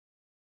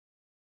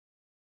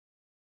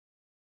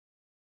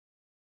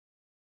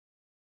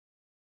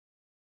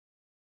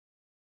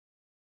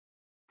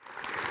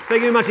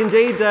Thank you very much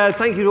indeed.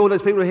 Thank you to all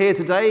those people who are here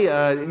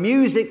today.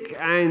 Music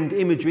and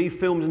imagery,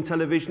 films and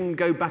television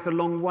go back a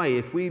long way.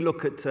 If we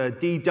look at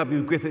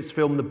D.W. Griffith's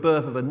film The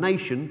Birth of a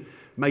Nation,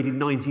 made in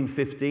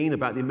 1915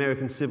 about the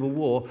American Civil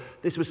War,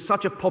 this was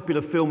such a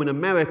popular film in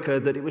America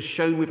that it was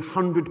shown with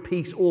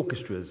 100-piece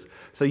orchestras.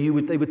 So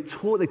they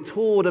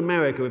toured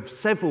America with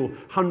several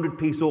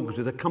 100-piece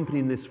orchestras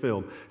accompanying this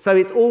film. So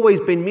it's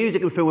always been,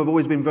 music and film have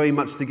always been very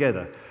much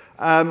together.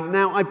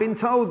 Now, I've been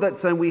told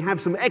that we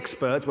have some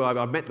experts, well,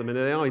 I've met them and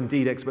they are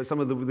indeed experts, some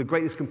of the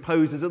greatest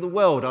composers of the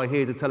world are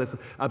here to tell us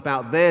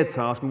about their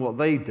task and what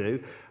they do.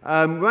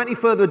 Without any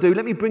further ado,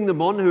 let me bring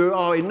them on, who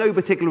are in no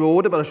particular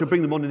order, but I shall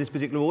bring them on in this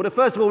particular order.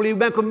 First of all, you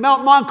welcome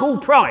Michael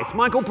Price.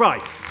 Michael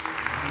Price.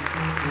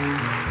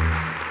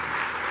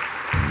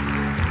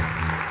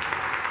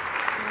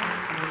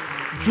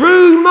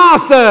 Dru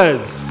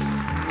Masters.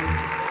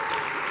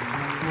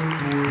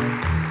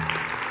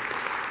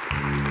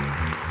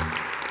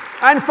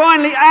 And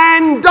finally,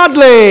 Anne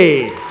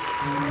Dudley.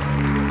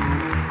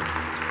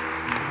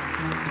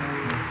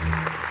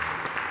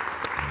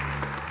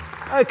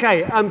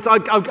 Okay, so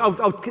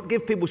I'll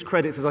give people's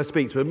credits as I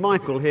speak to them.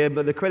 Michael here,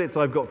 but the credits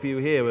I've got for you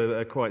here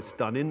are quite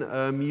stunning.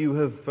 You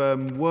have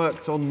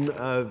worked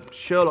on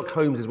Sherlock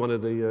Holmes is one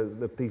of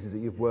the pieces that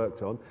you've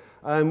worked on.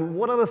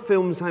 What other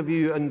films have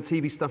you and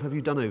TV stuff have you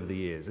done over the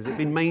years? Has it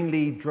been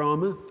mainly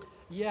drama?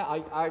 Yeah,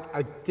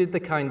 I did the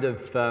kind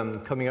of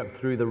coming up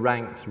through the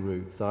ranks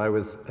route. So I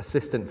was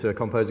assistant to a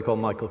composer called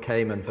Michael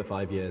Kamen for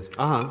 5 years.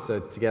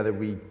 So together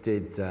we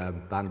did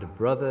Band of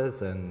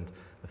Brothers and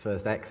the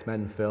first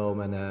X-Men film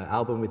and an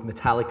album with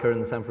Metallica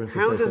and the San Francisco.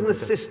 How does an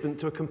assistant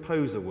to a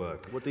composer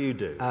work? What do you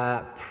do?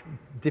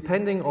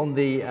 Depending on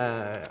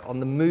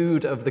the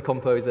mood of the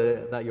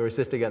composer that you're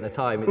assisting at the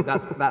time,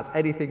 that's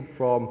anything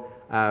from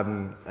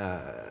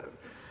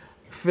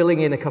filling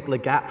in a couple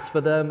of gaps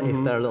for them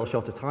if they're a little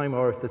short of time,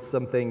 or if there's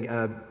something.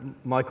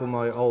 Michael,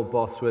 my old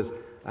boss, was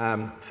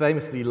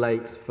famously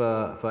late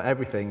for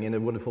everything in a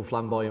wonderful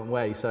flamboyant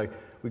way. So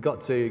we got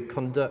to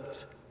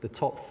conduct the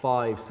top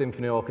 5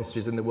 symphony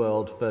orchestras in the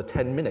world for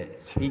 10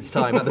 minutes each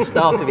time at the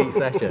start of each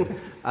session,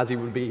 as he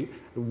would be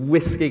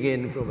whisking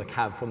in from a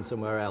cab from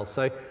somewhere else.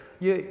 So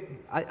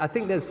I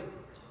think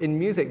in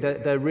music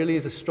there really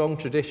is a strong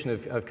tradition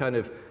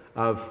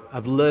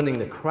of learning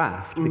the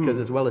craft, because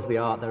as well as the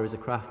art, there is a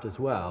craft as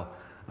well.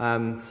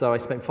 So I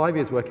spent 5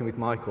 years working with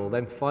Michael,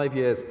 then 5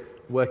 years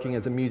working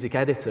as a music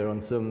editor on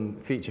some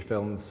feature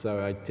films.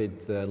 So I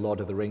did the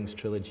Lord of the Rings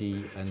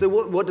trilogy. And so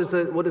what does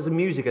a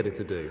music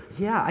editor do?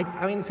 Yeah,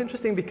 I mean, it's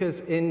interesting because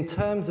in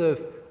terms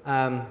of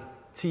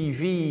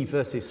TV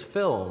versus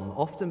film,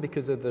 often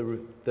because of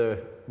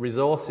the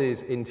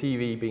resources in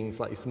TV being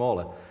slightly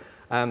smaller,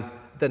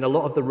 then a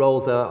lot of the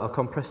roles are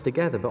compressed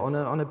together. But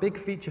on a big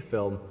feature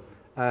film,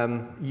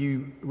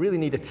 you really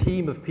need a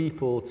team of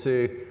people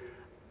to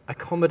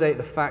accommodate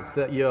the fact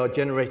that you're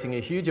generating a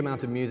huge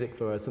amount of music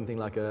for something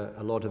like a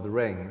Lord of the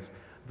Rings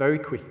very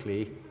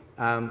quickly,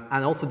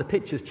 and also the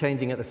picture's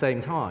changing at the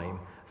same time.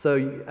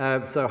 So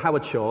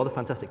Howard Shore, the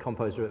fantastic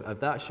composer of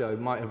that show,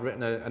 might have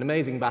written an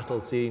amazing battle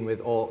scene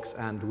with orcs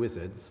and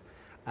wizards,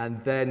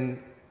 and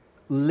then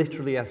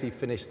literally as he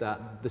finished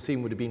that, the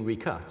scene would have been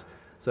recut.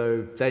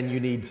 So then you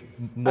need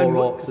more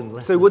orcs and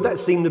less. So would that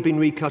scene have been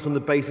recut on the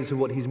basis of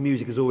what his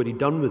music has already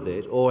done with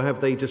it, or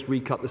have they just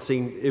recut the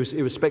scene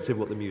irrespective of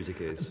what the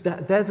music is?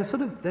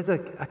 There's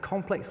a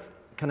complex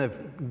kind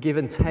of give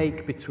and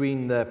take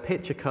between the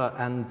picture cut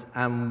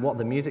and what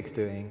the music's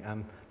doing.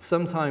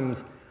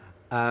 Sometimes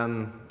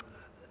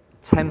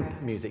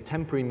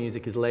temporary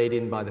music is laid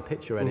in by the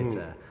picture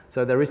editor.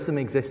 So there is some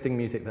existing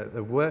music that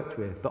they've worked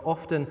with, but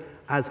often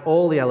as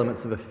all the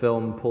elements of a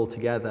film pull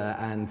together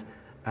and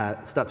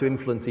start to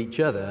influence each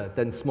other,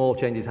 then small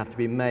changes have to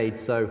be made.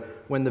 So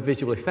when the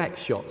visual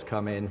effects shots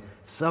come in,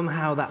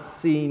 somehow that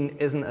scene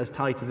isn't as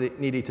tight as it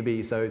needed to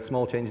be, so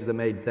small changes are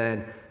made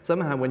then.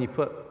 Somehow when you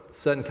put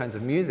certain kinds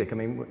of music, I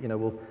mean, you know,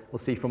 we'll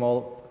see from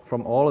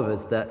all of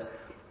us that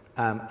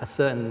a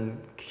certain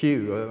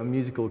cue, a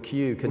musical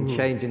cue, can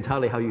change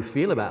entirely how you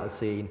feel about a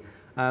scene.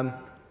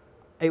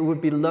 It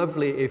would be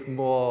lovely if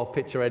more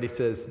picture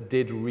editors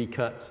did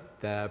recut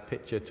their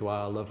picture to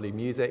our lovely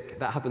music.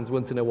 That happens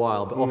once in a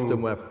while, but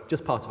often we're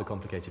just part of a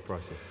complicated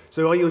process.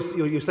 So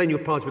you're saying you're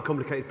part of a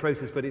complicated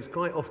process, but it's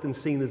quite often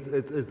seen as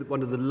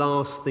one of the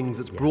last things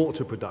that's brought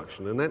to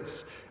production. And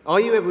that's, are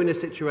you ever in a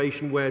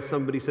situation where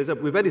somebody says, oh,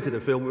 we've edited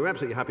a film, we're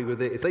absolutely happy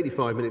with it, it's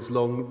 85 minutes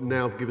long,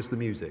 now give us the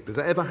music? Does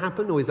that ever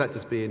happen, or is that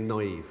just being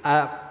naive?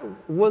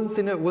 Once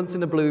in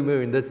a blue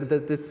moon,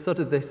 there's sort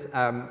of this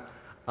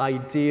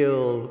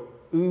ideal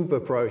Uber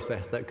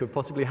process that could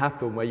possibly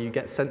happen, where you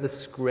get sent the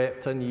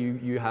script and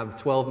you have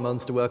 12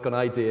 months to work on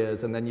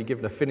ideas, and then you're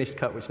given a finished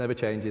cut which never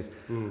changes.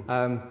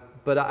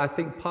 But I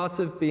think part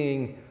of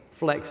being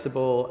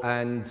flexible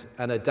and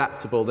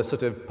adaptable, the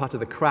sort of part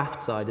of the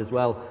craft side as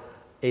well,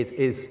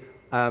 is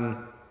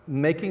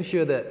making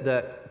sure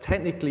that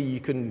technically you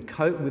can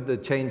cope with the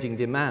changing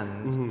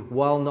demands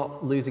while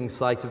not losing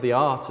sight of the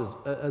art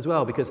as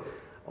well. Because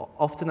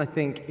often I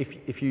think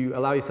if you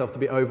allow yourself to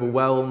be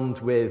overwhelmed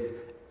with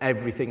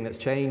everything that's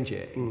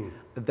changing,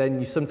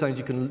 then sometimes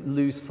you can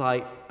lose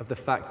sight of the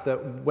fact that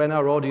when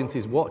our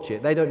audiences watch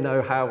it, they don't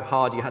know how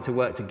hard you had to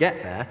work to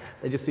get there.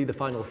 They just see the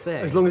final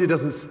thing. As long as it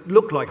doesn't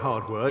look like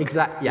hard work.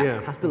 Exactly. Yeah.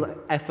 It has to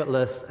look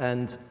effortless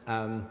and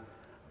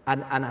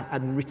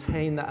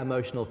retain that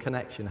emotional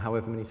connection,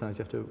 however many times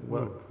you have to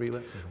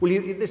relive it. Well,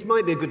 this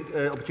might be a good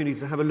opportunity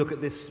to have a look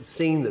at this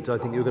scene that I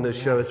think you're going to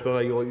show us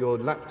via your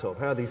laptop.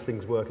 How these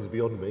things work is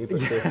beyond me, but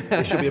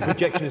there should be a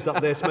projectionist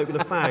up there smoking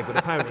a fag, but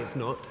apparently it's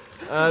not.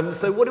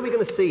 So what are we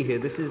going to see here?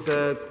 This is...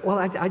 Well,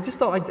 I just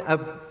thought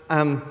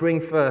I'd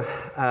bring for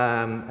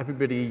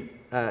everybody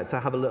to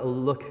have a little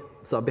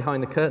look sort of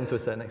behind the curtain to a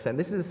certain extent.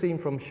 This is a scene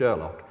from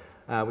Sherlock,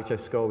 which I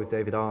scored with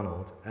David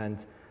Arnold,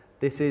 and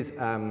this is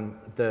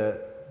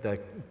the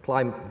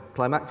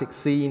climactic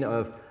scene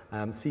of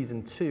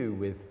season 2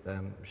 with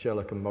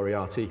Sherlock and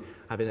Moriarty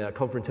having a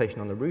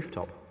confrontation on the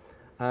rooftop.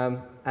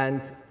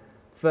 And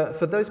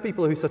for those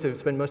people who sort of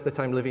spend most of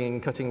their time living in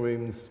cutting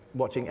rooms,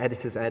 watching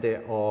editors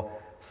edit, or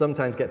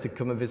sometimes get to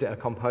come and visit a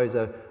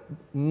composer,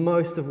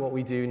 most of what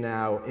we do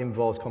now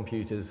involves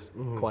computers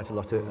quite a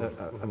lot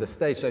of the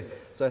stage.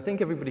 So I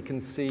think everybody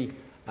can see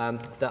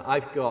that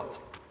I've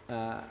got,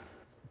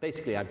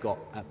 basically I've got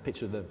a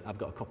picture of I've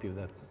got a copy of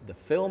the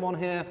film on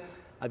here.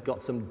 I've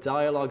got some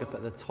dialogue up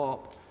at the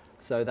top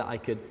so that I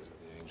could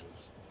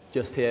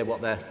just hear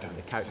what the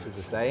characters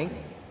are saying.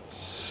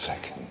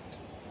 Second,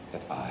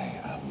 that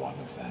I am one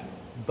of them.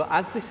 But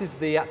as this is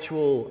the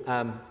actual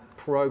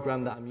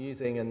program that I'm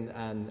using,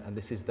 and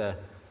this is the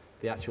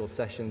actual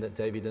session that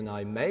David and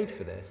I made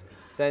for this,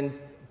 then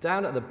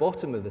down at the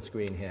bottom of the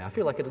screen here, I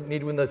feel like I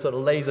need one of those sort of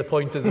laser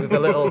pointers with the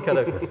little kind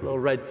of little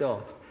red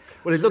dot.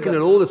 Well, looking at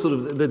all the sort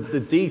of the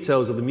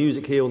details of the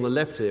music here on the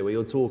left here, where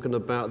you're talking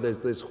about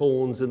there's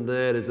horns in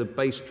there, there's a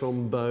bass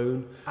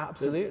trombone.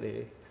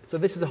 Absolutely. So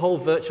this is a whole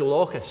virtual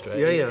orchestra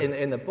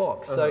in the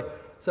box.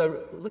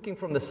 So looking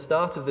from the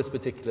start of this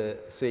particular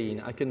scene,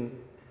 I can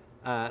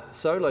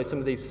solo some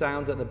of these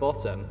sounds at the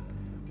bottom,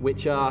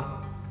 which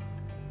are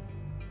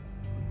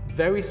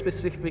very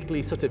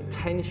specifically sort of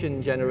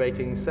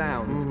tension-generating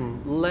sounds,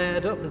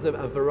 layered up. There's a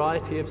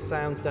variety of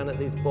sounds down at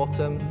the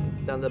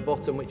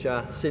bottom, which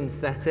are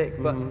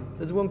synthetic, but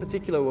there's one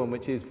particular one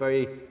which is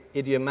very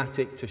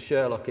idiomatic to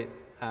Sherlock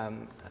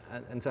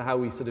and to how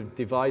we sort of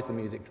devise the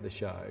music for the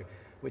show,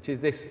 which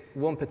is this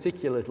one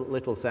particular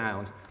little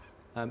sound.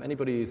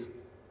 Anybody who's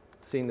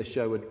seen the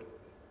show would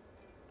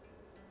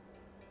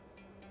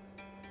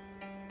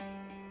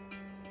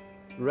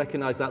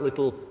recognize that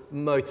little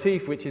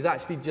motif, which is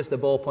actually just a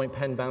ballpoint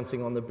pen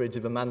bouncing on the bridge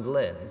of a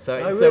mandolin. So,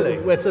 really?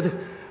 So we're sort of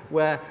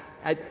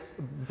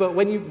but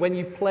when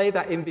you play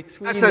that in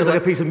between, that sounds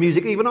like a piece of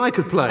music even I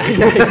could play.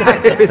 Yeah,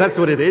 exactly. If that's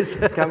what it is.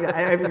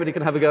 Everybody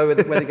can have a go with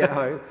it when they get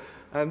home.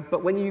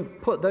 But when you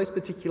put those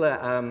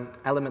particular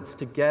elements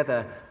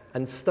together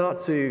and start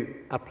to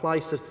apply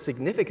some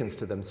significance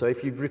to them, so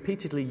if you've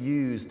repeatedly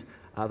used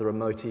either a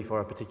motif or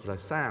a particular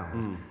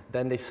sound,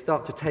 then they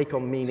start to take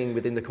on meaning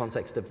within the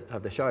context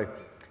of the show.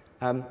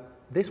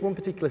 This one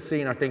particular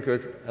scene, I think,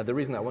 was the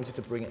reason I wanted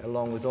to bring it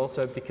along was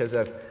also because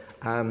of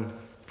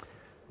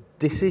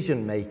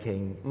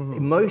decision-making,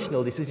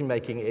 emotional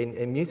decision-making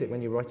in music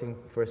when you're writing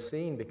for a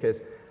scene,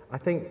 because I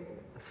think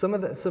some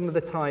of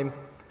the time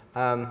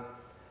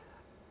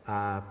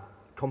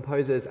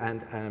composers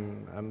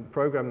and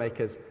program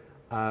makers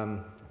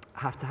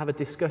have to have a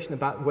discussion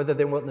about whether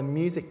they want the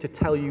music to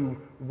tell you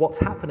what's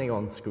happening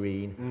on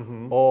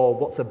screen or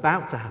what's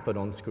about to happen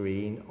on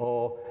screen,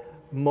 or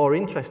more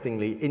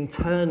interestingly,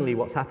 internally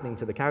what's happening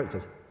to the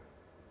characters.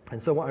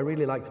 And so what I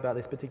really liked about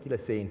this particular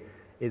scene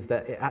is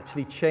that it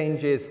actually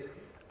changes,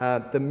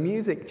 the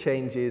music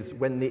changes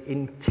when the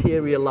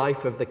interior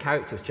life of the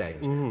characters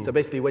change. So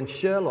basically when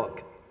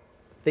Sherlock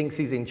thinks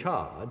he's in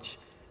charge,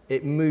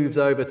 it moves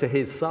over to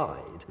his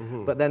side.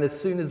 But then as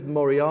soon as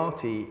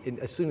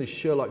as soon as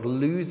Sherlock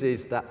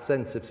loses that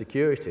sense of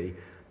security,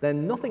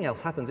 then nothing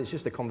else happens. It's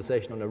just a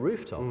conversation on a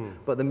rooftop.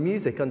 But the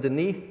music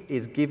underneath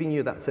is giving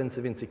you that sense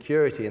of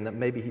insecurity and that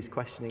maybe he's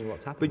questioning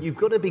what's happening. But you've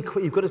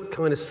got to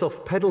kind of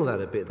soft pedal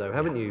that a bit though,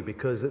 haven't you?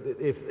 Because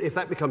if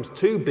that becomes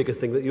too big a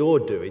thing that you're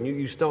doing,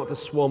 you start to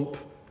swamp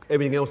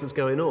everything else that's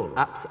going on.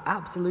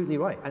 Absolutely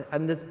right.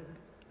 And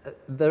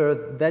there are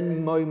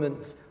then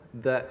moments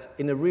that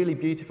in a really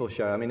beautiful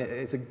show, I mean,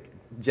 it's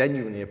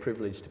genuinely a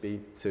privilege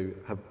to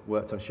have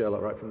worked on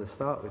Sherlock right from the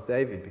start with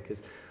David,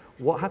 because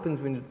what happens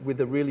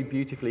with a really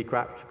beautifully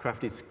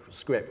crafted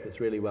script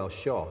that's really well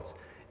shot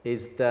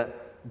is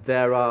that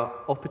there are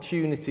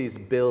opportunities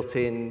built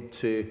in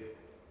to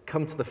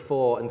come to the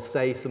fore and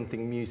say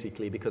something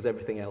musically because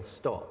everything else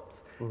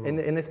stops.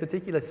 In this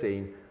particular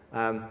scene,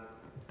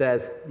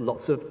 there's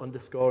lots of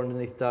underscore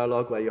underneath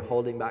dialogue where you're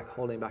holding back,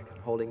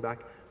 and holding back.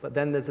 But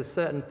then there's a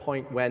certain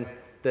point when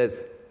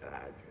there's,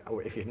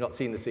 if you've not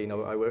seen the scene,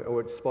 I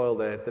would spoil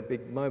the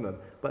big moment,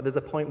 but there's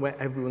a point where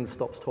everyone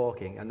stops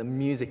talking and the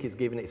music is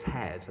given its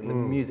head, and the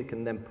music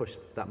can then push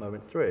that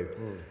moment through.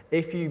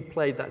 If you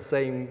played that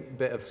same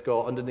bit of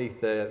score underneath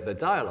the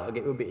dialogue,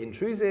 it would be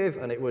intrusive,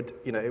 and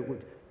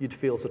you'd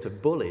feel sort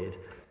of bullied.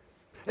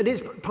 And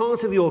it's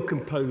part of your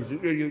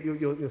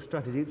your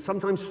strategy. It's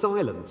sometimes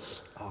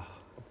silence.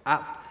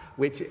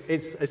 Which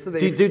is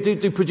something...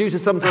 Do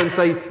producers sometimes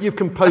say, you've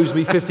composed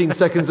me 15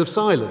 seconds of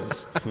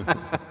silence?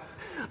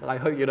 I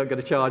hope you're not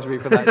going to charge me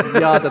for that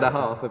yard and a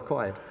half of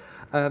quiet.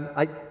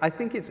 I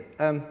think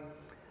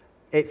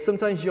it's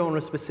sometimes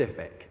genre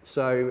specific.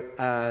 So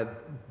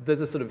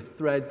there's a sort of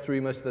thread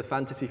through most of the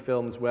fantasy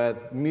films where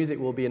music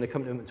will be an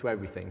accompaniment to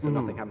everything, so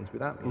nothing happens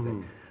without music.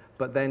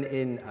 But then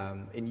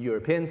in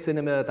European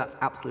cinema, that's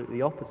absolutely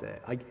the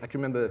opposite. I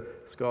can remember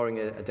scoring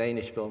a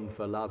Danish film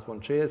for Lars von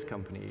Trier's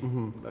company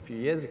a few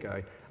years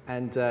ago,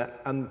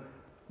 and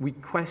we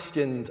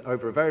questioned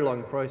over a very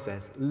long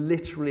process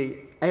literally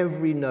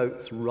every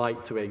note's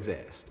right to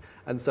exist.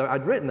 And so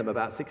I'd written them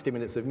about 60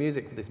 minutes of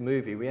music for this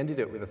movie. We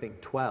ended up with, I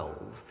think,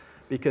 12,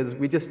 because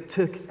we just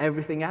took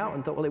everything out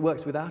and thought, well, it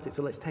works without it,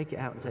 so let's take it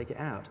out and take it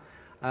out.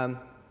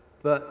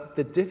 But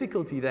the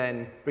difficulty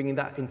then, bringing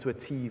that into a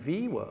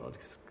TV world,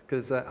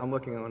 because I'm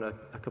working on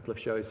a couple of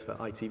shows for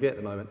ITV at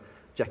the moment,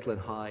 Jekyll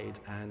and Hyde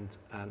and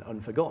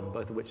Unforgotten,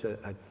 both of which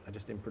are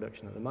just in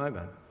production at the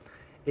moment,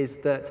 is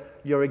that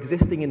you're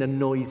existing in a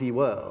noisy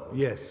world.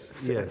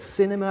 Yes, yes.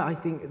 Cinema, I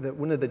think that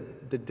one of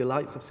the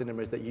delights of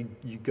cinema is that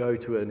you go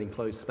to an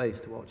enclosed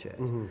space to watch it.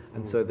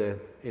 And so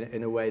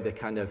in a way, the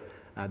kind of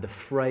the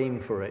frame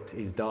for it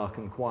is dark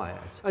and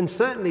quiet. And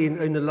certainly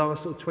in the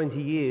last sort of 20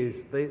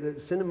 years, the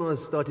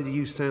cinemas started to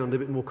use sound a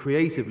bit more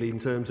creatively in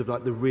terms of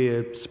like the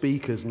rear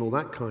speakers and all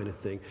that kind of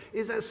thing.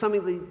 Is that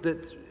something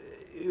that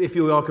if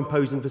you are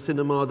composing for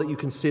cinema, that you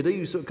consider?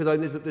 Because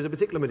there's a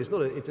particular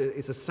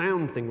it's a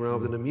sound thing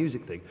rather than a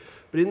music thing.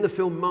 But in the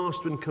film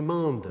Master and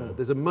Commander,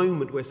 there's a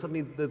moment where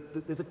suddenly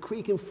there's a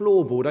creaking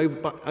floorboard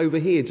over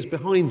here, just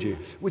behind you,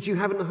 which you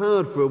haven't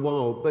heard for a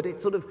while, but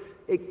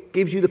it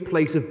gives you the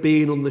place of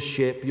being on the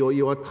ship.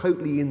 You are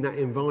totally in that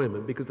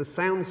environment because the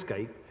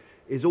soundscape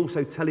is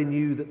also telling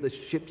you that the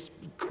ship's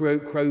crow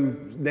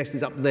nest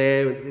is up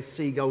there and the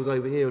seagulls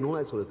over here and all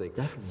that sort of thing.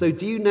 Definitely. So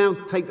do you now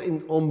take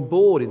that on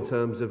board in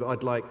terms of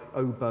I'd like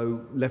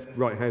oboe, left,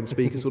 right-hand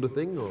speaker sort of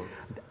thing? Or?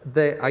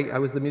 I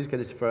was the music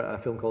editor for a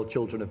film called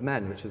Children of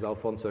Men, which is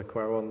Alfonso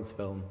Cuarón's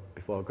film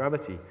before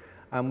Gravity.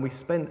 And we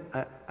spent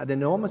an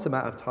enormous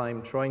amount of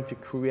time trying to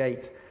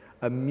create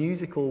a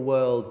musical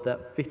world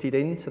that fitted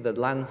into the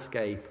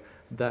landscape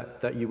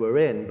that you were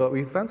in. But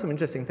we found some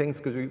interesting things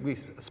because we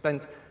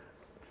spent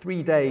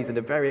 3 days in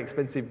a very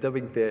expensive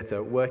dubbing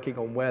theatre working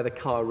on where the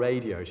car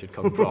radio should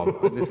come from.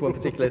 In this one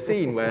particular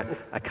scene where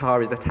a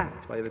car is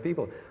attacked by other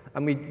people.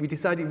 And we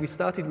started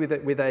with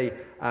a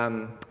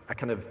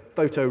kind of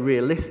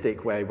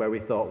photorealistic way where we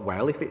thought,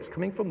 well, if it's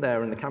coming from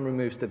there and the camera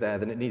moves to there,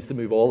 then it needs to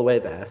move all the way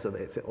there so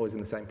that it's always in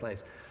the same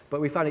place.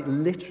 But we found it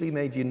literally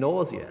made you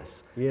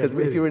nauseous. Because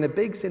if you're in a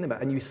big cinema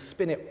and you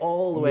spin it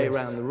all the way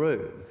around the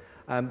room,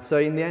 so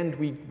in the end,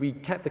 we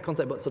kept the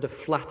concept but sort of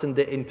flattened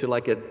it into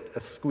like a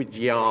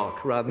squidgy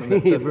arc rather than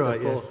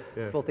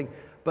the full thing.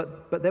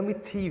 But then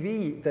with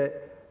TV,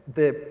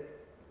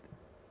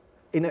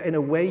 in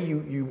a way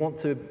you want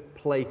to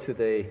play to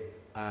the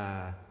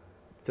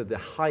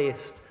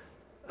highest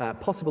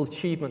possible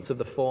achievements of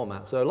the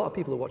format. So a lot of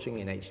people are watching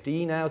in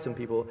HD now. Some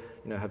people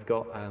have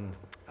got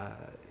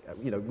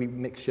we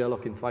mix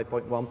Sherlock in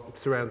 5.1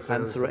 surround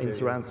sound and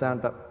surround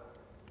sound, but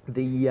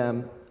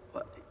the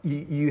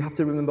you have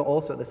to remember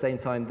also at the same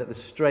time that the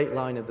straight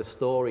line of the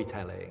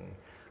storytelling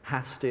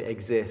has to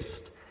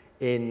exist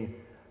in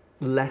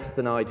less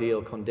than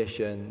ideal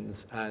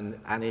conditions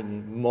and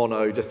in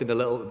mono, just in the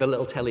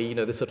little telly,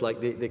 the sort of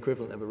like the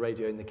equivalent of a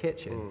radio in the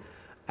kitchen.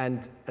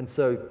 And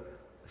so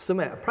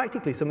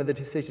practically some of the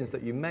decisions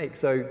that you make,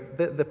 so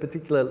the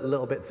particular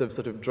little bits of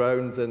sort of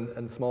drones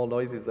and small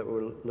noises that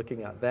we're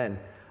looking at then,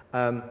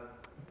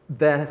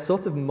 they're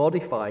sort of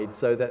modified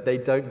so that they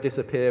don't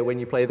disappear when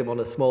you play them on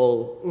a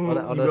small...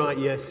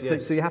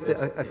 So you have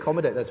to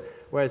accommodate those.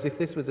 Whereas if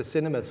this was a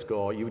cinema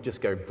score, you would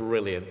just go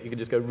brilliant. You could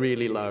just go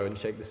really low and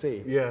shake the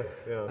seats.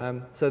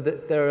 So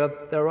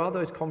there are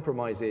those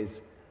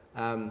compromises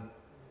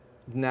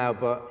now,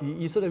 but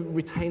you sort of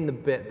retain the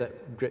bit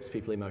that grips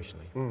people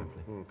emotionally.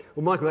 Well,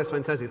 Michael, that's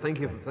fantastic. Thank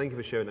you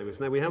for sharing that with us.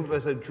 Now we have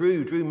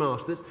Dru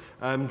Masters.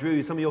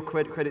 Dru, some of your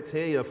credits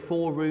here. You have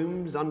 4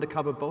 Rooms,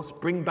 Undercover Boss,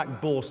 Bring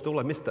Back Borstal.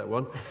 I missed that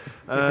one.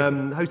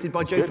 Hosted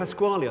by Joe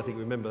Pasquale, I think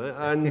you remember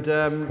that. And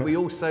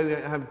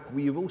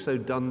you've also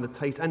done The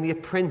Taste, and The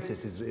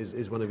Apprentice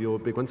is one of your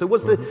big ones. So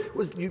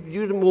you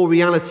do more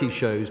reality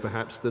shows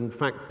perhaps than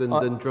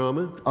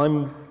drama?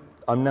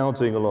 I'm now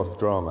doing a lot of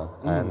drama,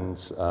 and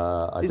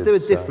is there a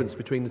difference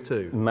between the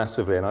two?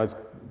 Massively, and I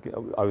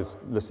was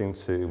listening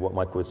to what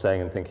Michael was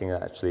saying and thinking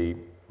that actually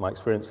my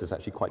experience is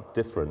actually quite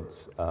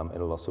different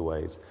in a lot of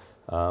ways.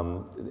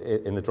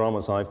 In the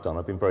dramas I've done,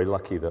 I've been very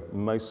lucky that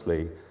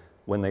mostly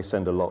when they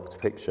send a locked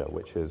picture,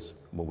 which is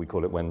what we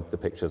call it when the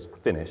picture's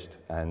finished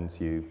and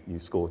you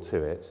score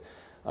to it,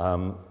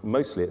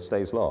 mostly it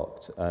stays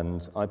locked,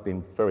 and I've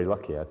been very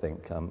lucky, I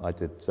think. I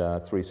did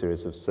 3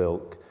 series of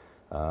Silk,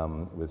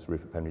 with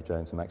Rupert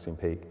Penry-Jones and Maxine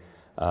Peake,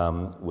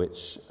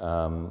 which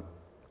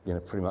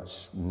pretty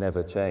much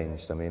never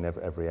changed. I mean,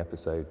 every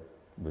episode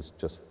was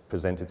just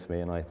presented to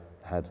me, and I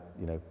had,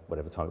 you know,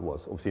 whatever time it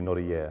was. Obviously not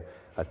a year.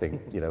 I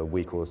think, you know, a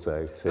week or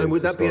so to. And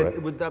would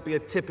would that be a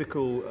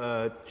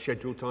typical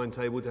schedule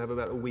timetable to have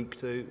about a week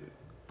to?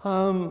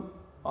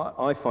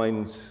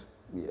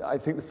 I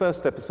think the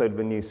first episode of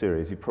a new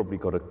series, you've probably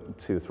got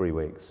 2 or 3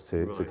 weeks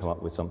to come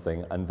up with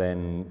something, and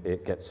then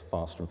it gets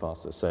faster and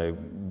faster. So,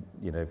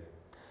 you know,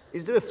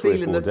 is there a 3 or 4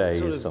 feeling that days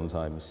sort of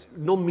sometimes?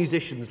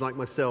 Non-musicians like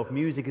myself,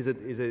 music is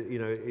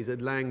a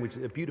language,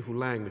 a beautiful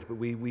language, but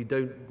we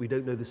don't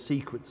know the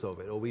secrets of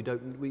it, or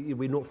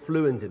we're not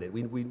fluent in it.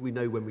 We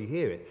know when we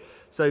hear it.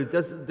 So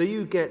do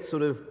you get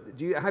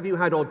have you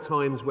had odd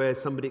times where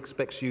somebody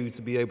expects you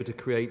to be able to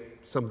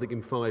create something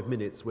in 5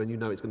 minutes when you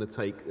know it's going to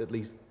take at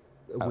least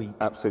a week?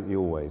 Absolutely,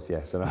 always,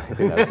 yes. And I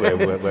think that's where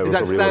we're is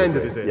that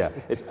standard, is it? Yeah,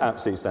 it's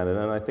absolutely standard.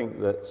 And I think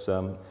that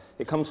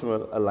it comes from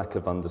a lack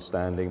of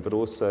understanding, but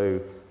also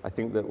I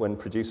think that when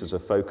producers are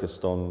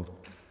focused on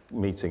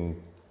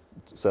meeting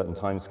certain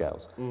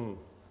timescales,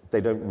 they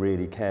don't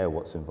really care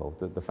what's involved.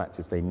 The fact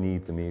is they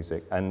need the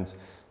music. And,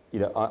 you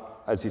know,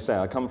 as you say,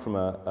 I come from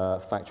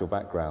a factual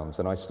background,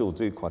 and I still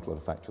do quite a lot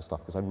of factual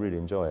stuff because I really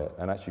enjoy it.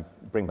 And actually,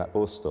 Bring Back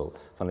Borstal,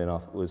 funnily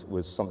enough,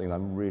 was something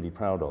I'm really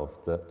proud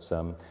of,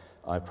 that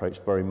I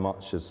approached very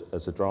much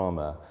as a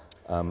drama.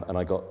 And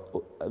I got,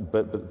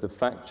 but the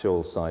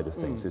factual side of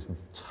things is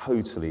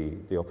totally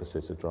the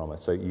opposite of drama.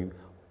 So you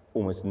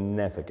almost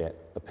never get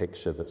a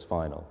picture that's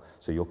final.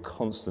 So you're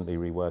constantly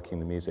reworking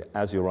the music.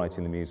 As you're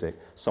writing the music,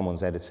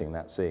 someone's editing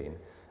that scene.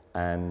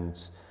 And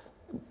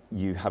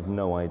you have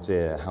no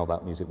idea how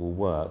that music will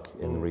work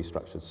in the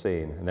restructured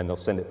scene. And then they'll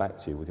send it back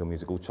to you with your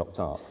music all chopped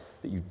up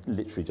that you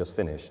literally just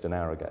finished an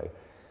hour ago,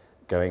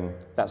 going,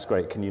 that's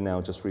great, can you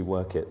now just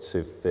rework it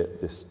to fit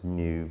this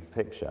new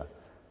picture?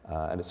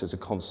 And it's a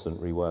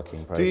constant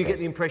reworking process. Do you get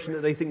the impression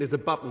that they think there's a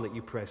button that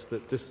you press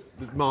that just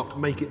marked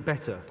make it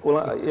better?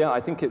 Well, yeah, I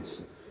think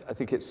it's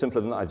simpler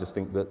than that. I just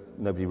think that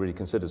nobody really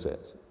considers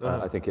it.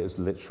 I think it is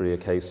literally a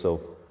case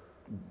of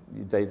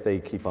they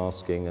keep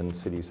asking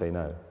until you say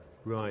no.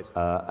 Right.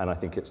 And I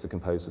think it's the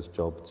composer's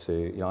job to,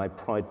 you know, I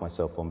pride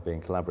myself on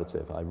being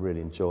collaborative. I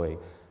really enjoy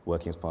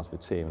working as part of a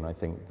team, and I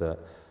think that,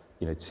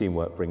 you know,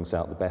 teamwork brings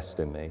out the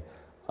best in me.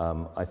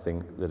 I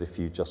think that if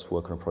you just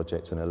work on a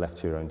project and are left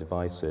to your own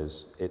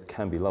devices, it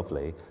can be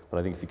lovely, but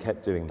I think if you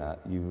kept doing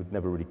that, you would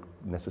never really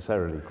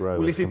necessarily grow.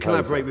 Well, as if you a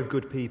composer. collaborate with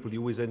good people, you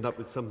always end up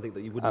with something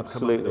that you wouldn't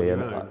Absolutely. have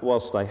come up with on your And own.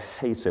 whilst I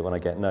hate it when I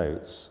get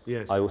notes,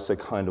 Yes. I also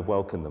kind of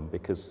welcome them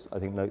because I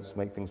think notes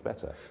make things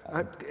better.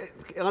 Are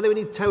there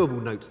any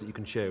terrible notes that you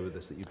can share with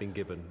us that you've been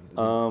given?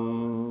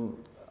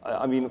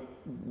 I mean,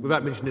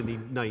 Without mentioning any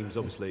names,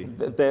 obviously.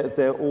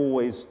 they're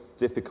always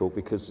difficult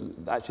because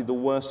actually the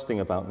worst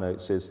thing about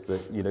notes is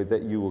that, you know,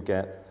 that you will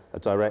get a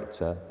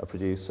director, a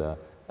producer,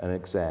 an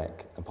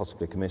exec, and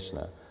possibly a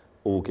commissioner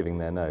all giving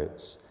their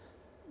notes.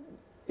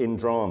 In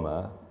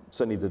drama,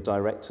 certainly the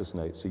director's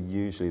notes are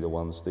usually the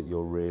ones that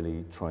you're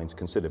really trying to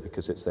consider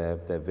because it's their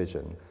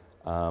vision.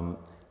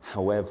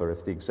 However,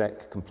 if the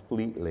exec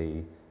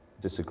completely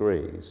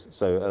disagrees.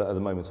 So at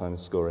the moment I'm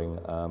scoring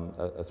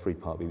a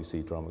 3-part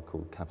BBC drama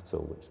called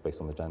Capital, which is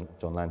based on the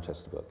John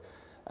Lanchester book.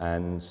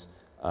 And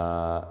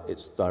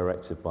it's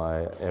directed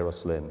by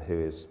Eros Lynn, who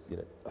is, you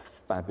know, a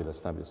fabulous,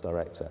 fabulous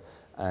director.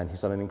 And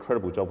he's done an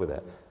incredible job with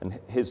it. And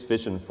his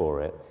vision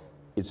for it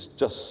is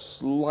just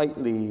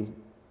slightly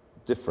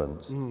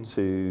different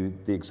to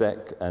the exec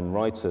and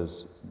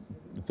writer's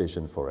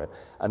vision for it.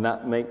 And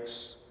that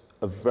makes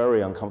a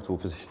very uncomfortable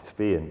position to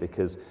be in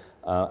because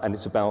and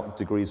it's about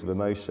degrees of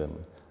emotion.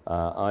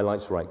 I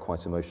like to write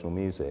quite emotional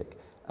music,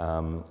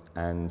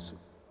 and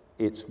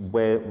it's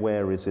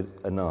where is it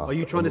enough? Are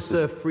you trying to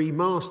serve free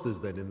masters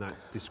then in that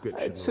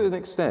description? To an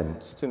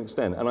extent.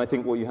 And I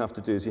think what you have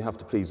to do is you have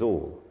to please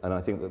all. And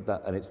I think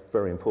that and it's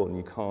very important.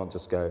 You can't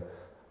just go,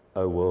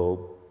 oh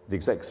well, the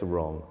execs are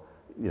wrong.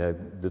 You know,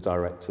 the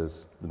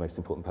director's the most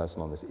important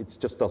person on this. It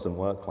just doesn't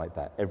work like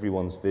that.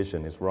 Everyone's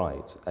vision is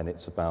right, and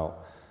it's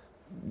about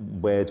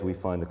where do we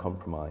find the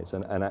compromise?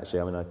 And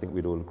actually, I mean, I think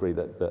we'd all agree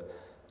that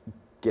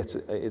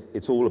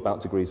it's all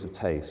about degrees of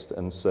taste.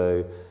 And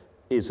so,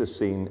 is a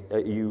scene, are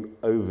you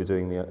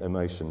overdoing the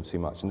emotion too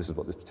much? And this is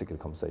what this particular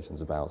conversation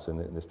is about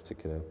in this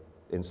particular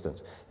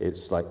instance.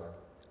 It's like,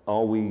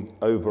 are we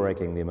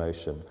over-egging the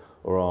emotion,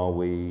 or are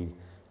we,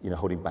 you know,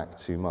 holding back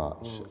too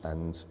much?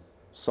 And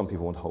some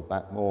people want to hold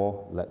back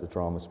more, let the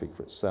drama speak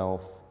for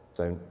itself,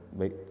 don't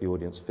make the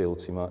audience feel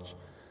too much.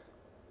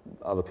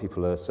 Other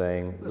people are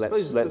saying,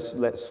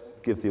 let's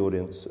give the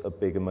audience a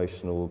big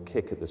emotional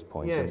kick at this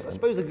point. Yes, I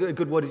suppose a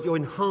good word is you're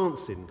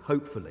enhancing,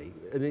 hopefully.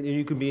 And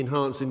you can be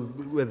enhancing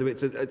whether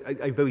it's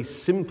a very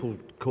simple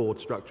chord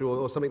structure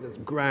or something that's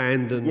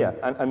grand. And yeah,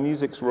 and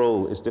music's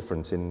role is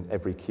different in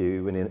every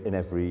cue and in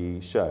every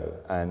show.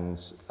 And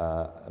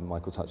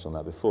Michael touched on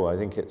that before. I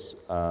think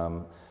it's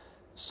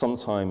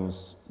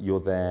sometimes you're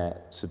there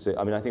to do...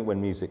 I mean, I think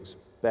when music's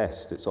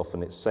best, it's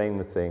saying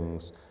the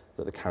things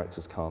that the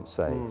characters can't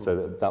say.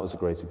 So that was a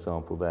great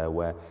example there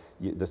where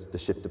the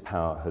shift of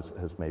power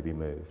has maybe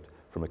moved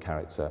from a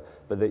character,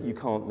 but that you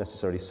can't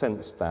necessarily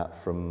sense that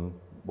from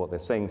what they're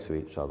saying to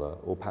each other,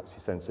 or perhaps you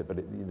sense it, but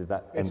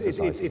that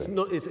emphasizes it.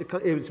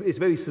 It's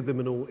very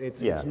subliminal.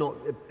 It's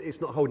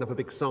not holding up a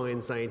big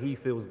sign saying he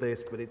feels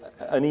this, but it's...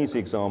 An easy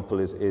example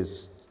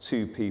is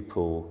two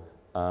people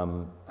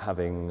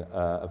having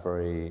a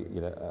very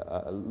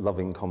a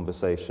loving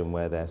conversation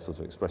where they're sort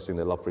of expressing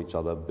their love for each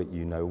other, but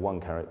one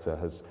character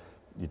has,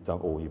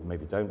 or you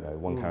maybe don't know,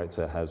 one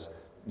character has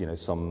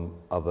some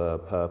other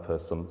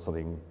purpose,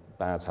 something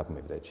bad's happened,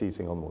 maybe they're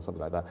cheating on them or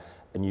something like that,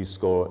 and you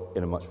score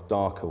in a much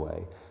darker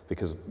way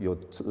because you're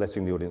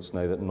letting the audience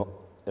know that not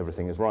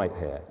everything is right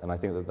here. And I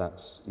think that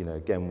that's,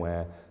 again,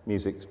 where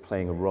music's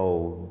playing a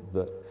role,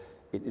 that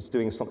it's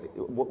doing something.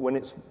 When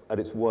it's at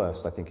its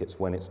worst, I think it's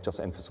when it's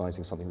just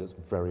emphasizing something that's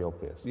very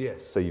obvious.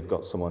 Yes. So you've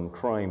got someone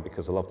crying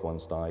because a loved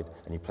one's died,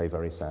 and you play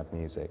very sad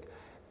music.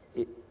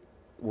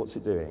 What's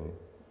it doing?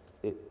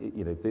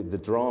 The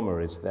drama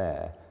is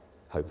there,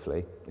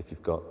 hopefully, if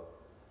you've got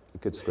a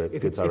good script,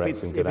 good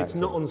directing, good acting. If it's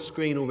not on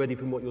screen already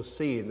from what you're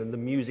seeing, then the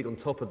music on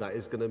top of that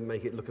is going to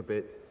make it look a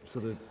bit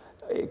sort of...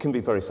 It can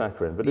be very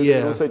saccharine, but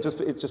it also it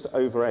just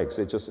over-eggs.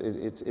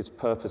 Its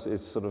purpose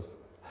is sort of...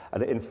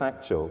 And in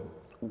Factual,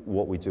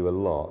 what we do a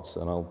lot,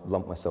 and I'll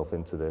lump myself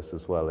into this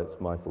as well, it's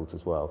my fault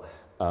as well,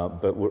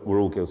 but we're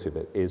all guilty of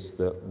it, is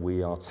that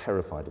we are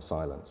terrified of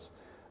silence.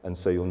 And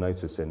so you'll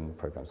notice in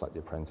programs like The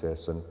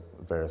Apprentice and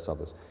various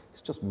others,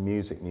 it's just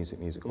music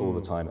all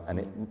the time, and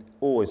it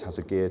always has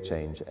a gear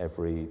change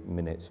every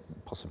minute,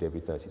 possibly every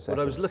 30 seconds. But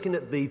I was looking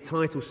at the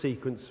title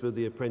sequence for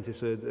The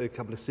Apprentice a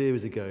couple of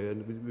series ago,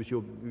 and which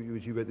you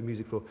wrote the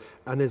music for,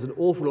 and there's an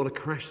awful lot of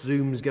crash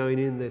zooms going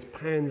in, there's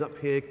pans up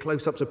here,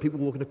 close-ups of people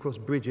walking across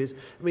bridges.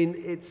 I mean,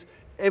 it's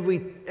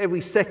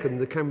every second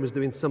the camera's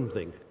doing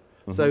something.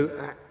 Mm-hmm.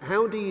 So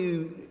how do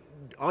you...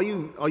 Are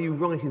you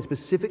writing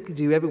specifically?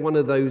 Do you ever one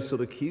of those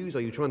sort of cues? Are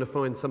you trying to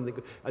find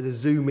something as a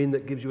zoom in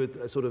that gives you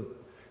a sort of,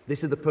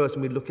 this is the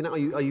person we're looking at? Are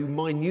you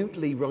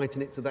minutely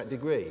writing it to that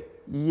degree?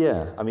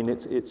 Yeah, I mean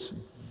it's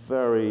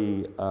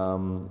very.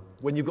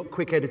 When you've got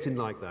quick editing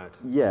like that.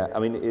 Yeah, I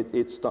mean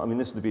this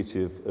is the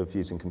beauty of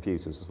using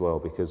computers as well,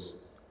 because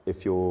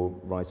if you're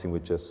writing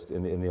with just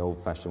in the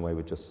old-fashioned way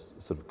with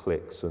just sort of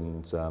clicks,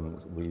 and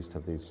we used to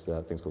have these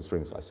things called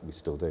strings. We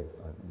still do.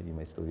 You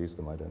may still use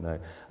them. I don't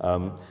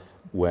know.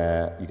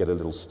 Where you get a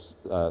little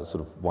sort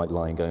of white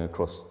line going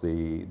across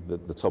the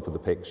top of the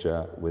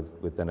picture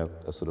with then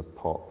a sort of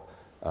pop,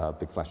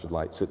 big flash of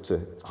light to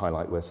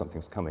highlight where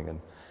something's coming. And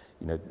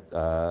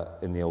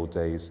in the old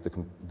days,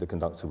 the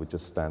conductor would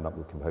just stand up,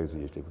 the composer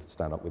usually would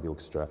stand up with the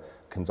orchestra,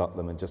 conduct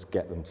them, and just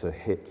get them to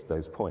hit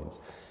those points.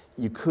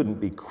 You couldn't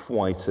be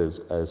quite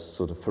as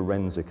sort of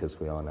forensic as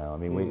we are now. I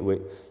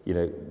mean,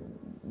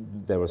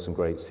 there are some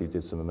greats who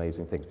did some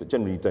amazing things, but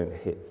generally you don't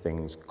hit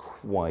things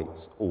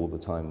quite all the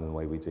time in the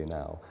way we do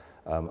now.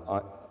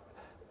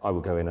 I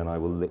will go in and I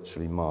will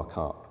literally mark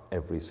up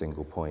every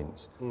single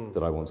point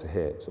that I want to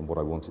hit and what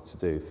I want it to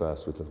do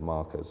first with little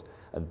markers,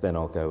 and then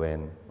I'll go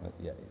in.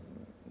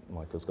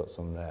 Michael's got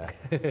some there.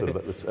 Sort of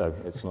at the,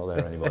 it's not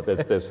there anymore.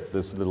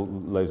 There's little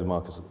loads of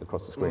markers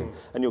across the screen,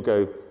 and you'll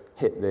go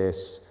hit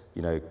this.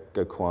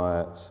 Go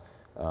quiet,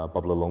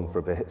 bubble along for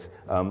a bit,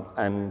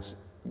 and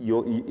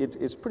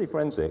it's pretty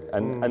forensic.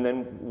 And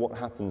then what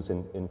happens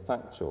in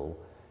Factual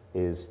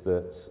is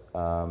that,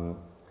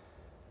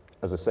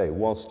 as I say,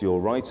 whilst you're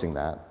writing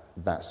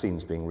that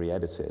scene's being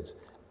re-edited,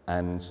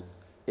 and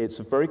it's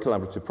a very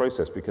collaborative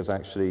process, because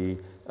actually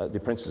The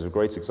Apprentice is a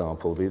great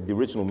example. The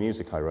original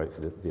music I wrote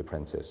for The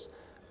Apprentice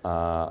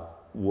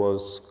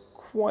was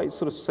quite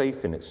sort of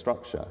safe in its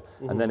structure,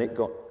 and then it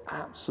got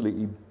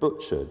absolutely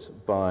butchered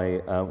by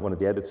one of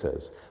the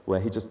editors, where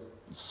he just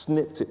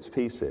snipped it to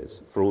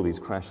pieces for all these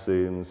crash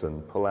zooms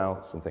and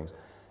pull-outs and things,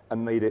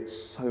 and made it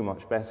so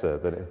much better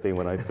than it had been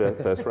when I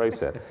first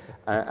wrote it.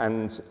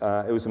 And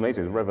it was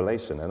amazing, it was a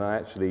revelation, and I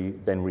actually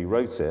then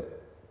rewrote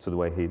it to the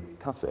way he'd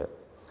cut it,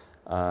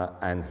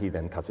 and he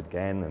then cut it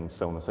again, and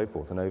so on and so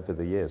forth. And over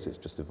the years, it's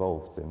just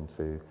evolved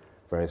into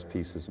various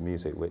pieces of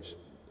music which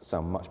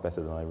sound much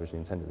better than I originally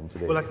intended them to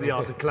be. Well, that's the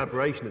art of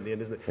collaboration at the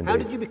end, isn't it? Indeed. How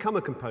did you become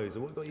a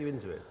composer? What got you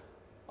into it?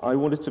 I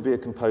wanted to be a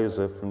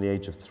composer from the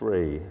age of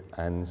 3,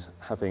 and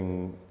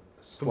having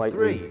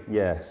slightly... From 3?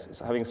 Yes,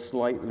 having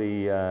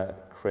slightly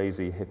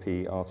crazy,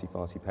 hippie,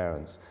 arty-farty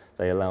parents,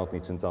 they allowed me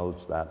to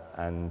indulge that,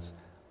 and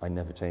I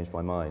never changed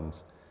my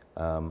mind.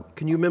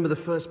 Can you remember the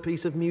first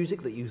piece of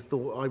music that you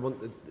thought, I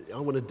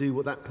want to do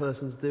what that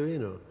person's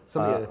doing, or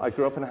something? I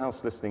grew up in a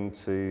house listening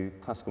to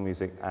classical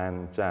music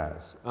and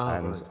jazz,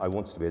 and right. I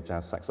wanted to be a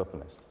jazz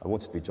saxophonist. I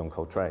wanted to be John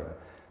Coltrane,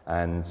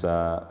 and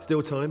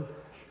still time.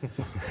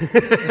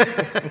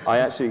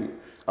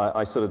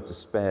 I sort of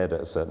despaired at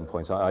a certain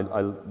point.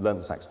 I learned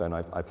the saxophone.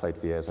 I played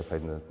for years. I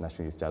played in the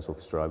National Youth Jazz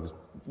Orchestra. I was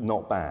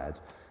not bad,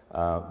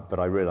 but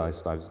I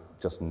realised I was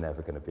just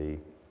never going to be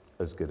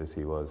as good as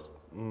he was.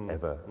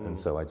 Ever, and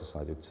so I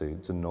decided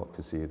to not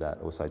pursue that.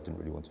 Also, I didn't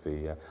really want to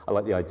be... I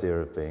like the idea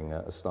of being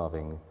a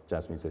starving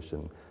jazz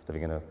musician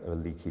living in a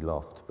leaky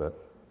loft, but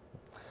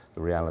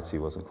the reality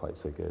wasn't quite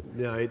so good.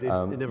 Yeah, it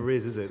never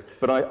is it?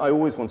 But I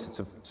always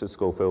wanted to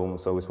score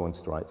films. I always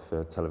wanted to write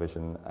for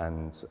television,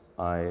 and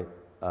I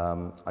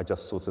I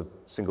just sort of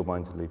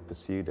single-mindedly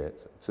pursued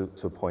it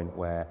to a point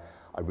where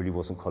I really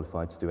wasn't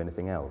qualified to do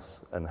anything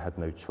else and had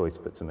no choice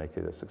but to make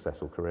it a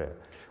successful career.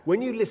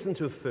 When you listen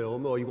to a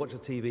film or you watch a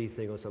TV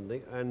thing or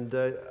something, and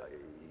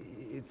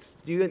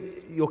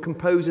your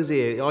composer's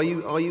ear, are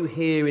you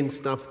hearing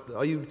stuff?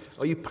 Are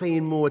you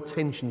paying more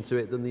attention to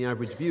it than the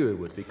average viewer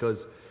would?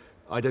 Because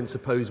I don't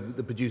suppose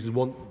the producers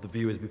want the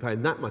viewers to be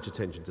paying that much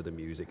attention to the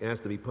music. It has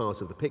to be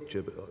part of the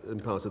picture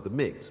and part of the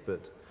mix.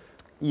 But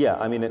yeah,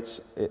 I mean,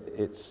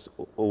 it's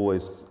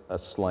always a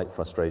slight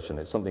frustration.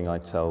 It's something I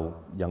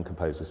tell young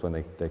composers when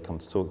they come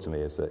to talk to me,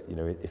 is that, you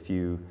know, if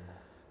you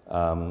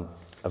are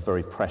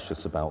very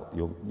precious about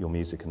your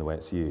music and the way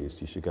it's used,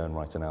 you should go and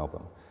write an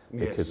album.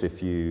 Because yes.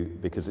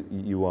 because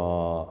you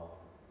are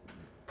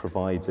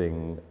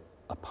providing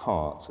a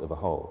part of a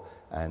whole,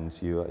 and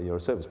you're a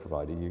service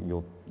provider.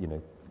 You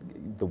know,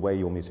 the way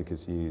your music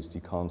is used,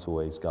 you can't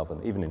always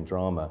govern. Even in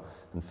drama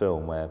and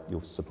film, where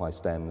you'll supply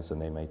stems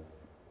and they may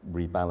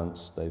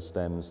rebalance those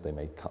stems, they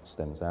may cut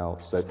stems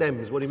out. So,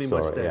 stems, what do you mean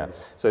by stems?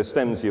 Yeah. So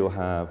stems, you'll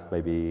have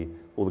maybe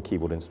all the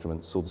keyboard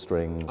instruments, all the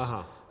strings,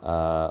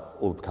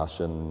 all the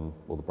percussion,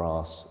 all the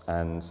brass,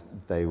 and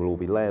they will all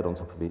be layered on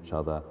top of each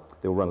other.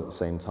 They will run at the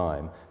same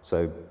time.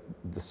 So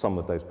the sum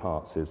of those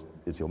parts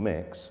is your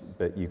mix,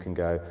 but you can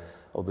go,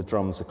 oh, the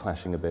drums are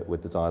clashing a bit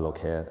with the dialogue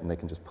here, and they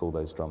can just pull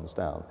those drums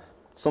down.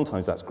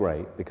 Sometimes that's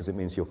great, because it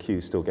means your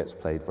cue still gets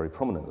played very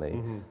prominently,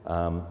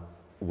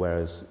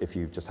 whereas if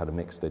you've just had a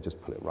mix, they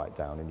just pull it right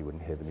down and you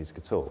wouldn't hear the music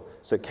at all.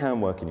 So it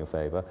can work in your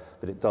favour,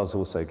 but it does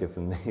also give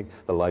them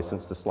the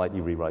license to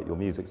slightly rewrite your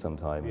music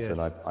sometimes. Yes.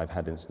 And I've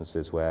had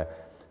instances where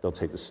they'll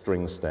take the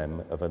string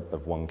stem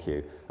of one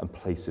cue and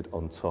place it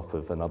on top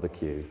of another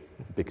cue,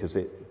 because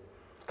it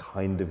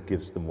kind of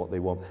gives them what they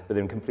want, but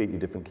they're in completely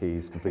different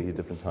keys, completely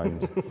different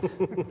times.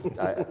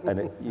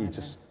 You're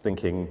just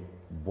thinking,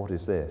 what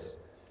is this?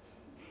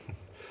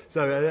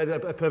 So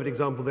a perfect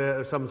example there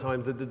of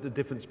sometimes the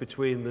difference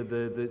between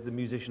the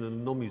musician and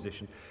the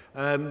non-musician.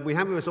 We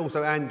have with us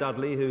also Anne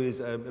Dudley, who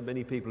is,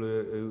 many people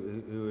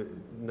who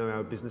know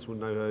our business will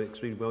know her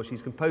extremely well.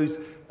 She's composed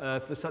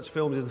for such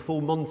films as The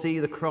Full Monty,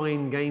 The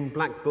Crying Game,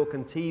 Black Book,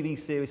 and TV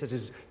series such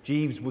as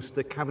Jeeves,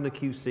 Wooster, Kavanagh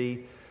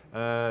QC,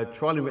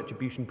 Trial and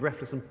Retribution,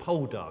 Breathless, and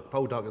Poldark.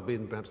 Poldark has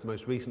been perhaps the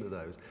most recent of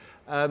those.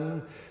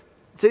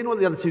 Seeing what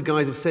the other two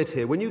guys have said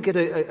here, when you get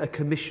a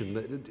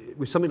commission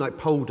with something like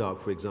Poldark,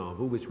 for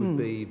example, which would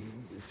be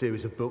a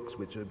series of books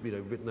which are, you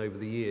know, written over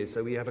the years,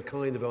 so we have a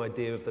kind of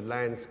idea of the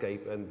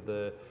landscape and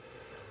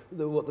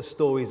what the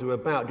stories are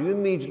about. Do you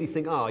immediately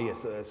think,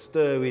 yes, a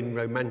stirring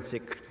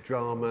romantic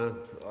drama,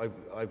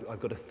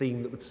 I've got a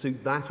theme that would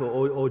suit that,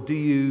 or do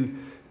you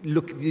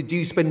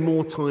spend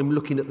more time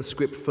looking at the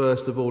script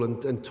first of all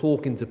and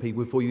talking to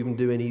people before you even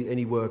do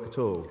any work at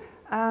all?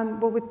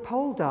 Well, with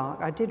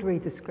Poldark, I did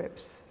read the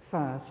scripts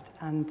first,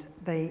 and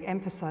they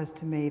emphasised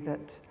to me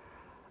that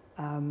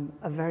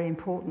a very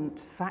important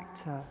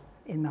factor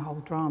in the whole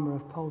drama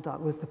of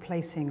Poldark was the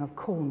placing of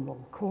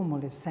Cornwall.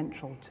 Cornwall is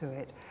central to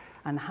it,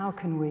 and how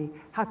can we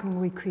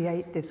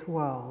recreate this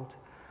world,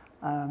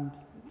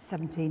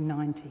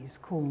 1790s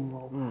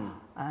Cornwall,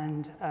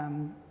 and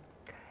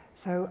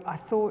so I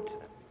thought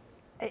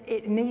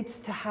it needs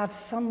to have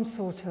some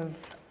sort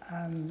of.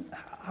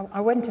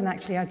 I went and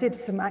I did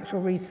some actual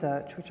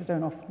research, which I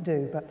don't often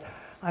do, but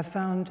I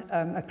found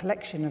a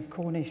collection of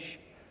Cornish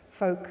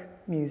folk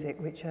music,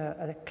 which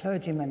a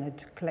clergyman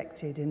had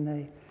collected in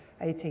the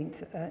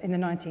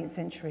 19th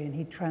century, and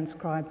he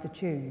transcribed the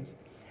tunes.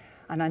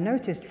 And I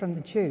noticed from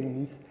the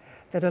tunes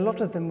that a lot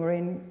of them were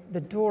in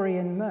the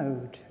Dorian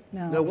mode.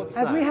 Now, what's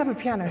as that? we have a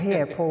piano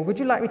here, Paul, would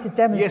you like me to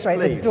demonstrate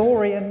Yes, the please.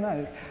 Dorian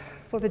mode?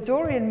 Well, the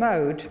Dorian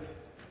mode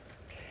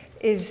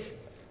is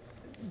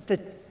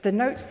the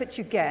notes that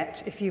you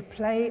get if you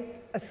play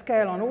a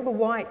scale on all the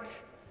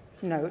white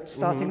notes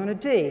starting on a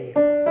D.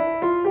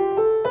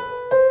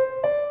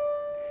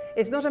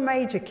 It's not a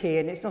major key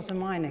and it's not a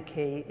minor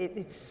key.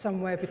 It's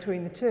somewhere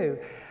between the two.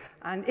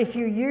 And if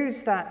you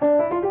use that,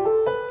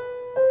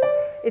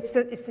 it's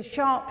the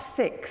sharp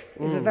sixth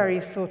is a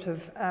very sort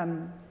of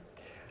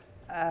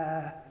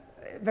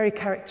very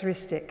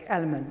characteristic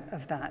element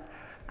of that.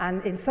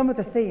 And in some of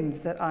the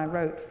themes that I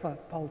wrote for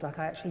Poldark,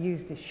 I actually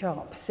used this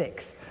sharp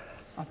sixth.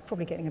 I'm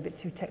probably getting a bit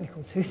too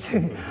technical too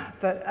soon,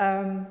 but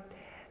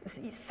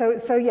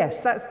so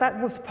yes, that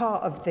was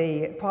part of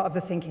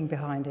the thinking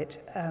behind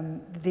it.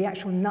 The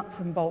actual nuts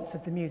and bolts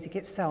of the music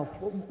itself.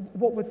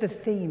 What would the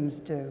themes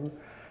do?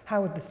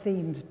 How would the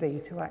themes be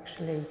to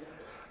actually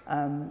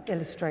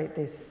illustrate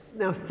this?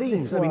 Now,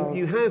 themes. This world?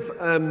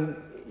 I mean,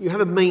 you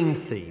have a main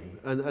theme,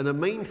 and a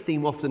main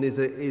theme often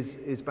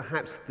is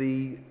perhaps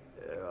the.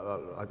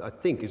 I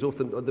think is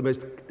often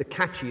the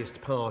catchiest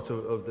part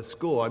of the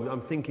score.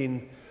 I'm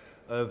thinking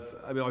of,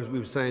 we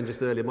were saying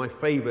just earlier, one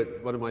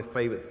of my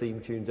favourite theme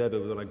tunes ever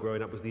when I was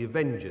growing up was The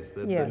Avengers,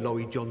 the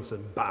Laurie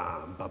Johnson,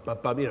 bam, bam, bam,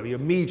 bam.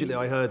 Immediately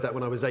I heard that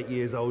when I was 8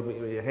 years old,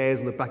 your hairs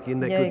on the back of your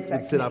neck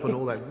would sit up and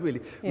all that,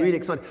 really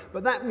exciting.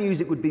 But that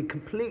music would be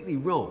completely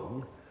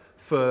wrong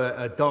for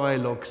a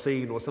dialogue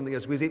scene or something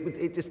else, because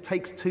it just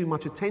takes too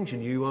much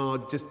attention. You are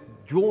just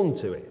drawn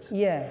to it.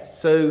 Yes.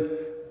 So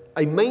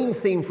a main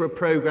theme for a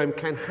programme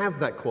can have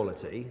that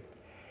quality.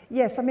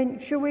 Yes, I mean,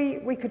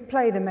 we could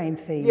play the main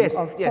theme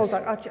of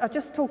Poldark. I'll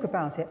just talk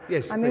about it.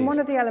 Yes, I mean, please. one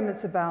of the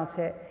elements about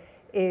it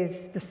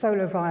is the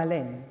solo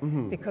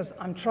violin, because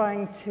I'm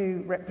trying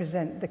to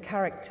represent the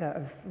character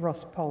of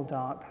Ross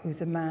Poldark,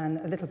 who's a man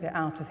a little bit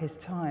out of his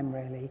time,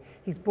 really.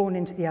 He's born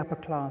into the upper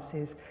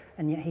classes,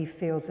 and yet he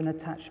feels an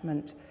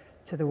attachment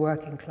to the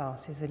working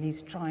classes, and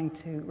he's trying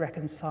to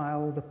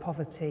reconcile the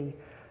poverty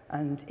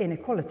and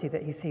inequality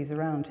that he sees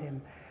around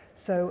him.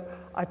 So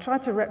I try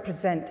to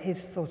represent his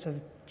sort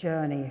of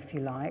journey, if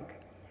you like,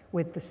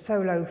 with the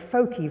solo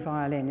folky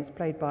violin. It's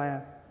played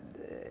by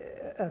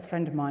a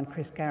friend of mine,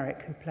 Chris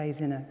Garrick, who plays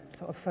in a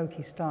sort of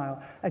folky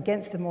style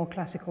against a more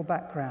classical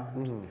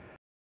background.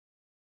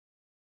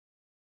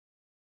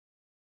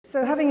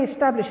 So having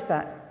established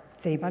that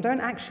theme, I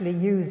don't actually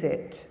use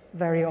it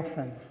very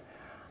often.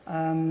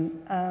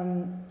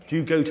 Do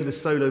you go to the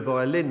solo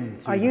violin?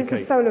 I use the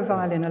solo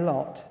violin a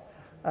lot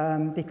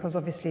because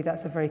obviously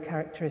that's a very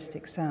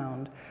characteristic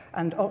sound.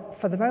 And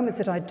for the moments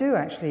that I do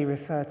actually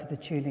refer to the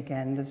tune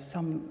again, there's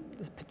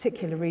a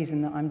particular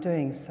reason that I'm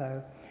doing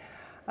so.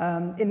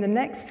 In the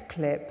next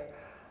clip,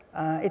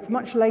 it's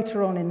much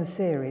later on in the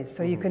series,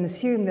 so you can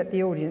assume that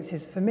the audience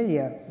is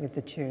familiar with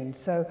the tune.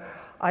 So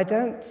I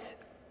don't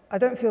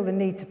feel the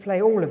need to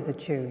play all of the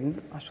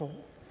tune.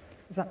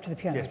 It's up to the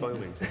piano. Yes, by all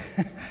means.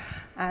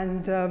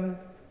 And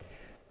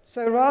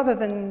so rather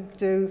than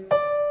do,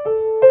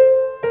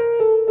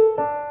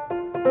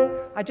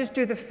 I just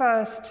do the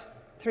first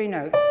 3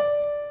 notes,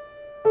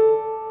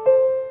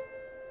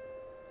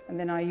 and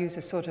then I use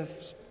a sort of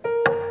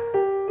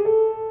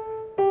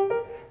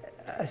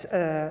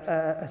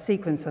a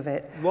sequence of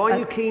it. Why are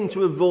you keen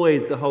to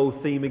avoid the whole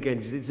theme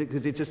again? Is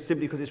it just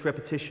simply because it's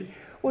repetition?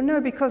 Well,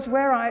 no, because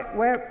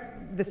where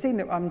the scene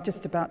that I'm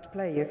just about to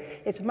play you,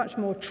 it's much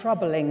more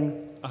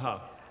troubling.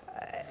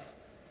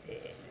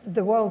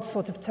 The world's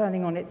sort of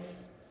turning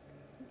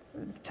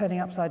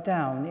upside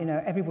down. You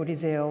know,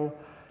 everybody's ill,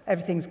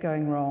 everything's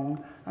going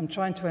wrong. I'm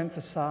trying to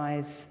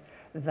emphasize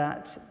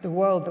that the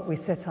world that we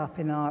set up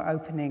in our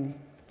opening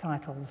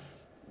titles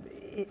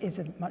is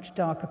a much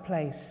darker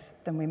place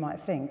than we might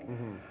think.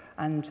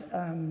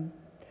 And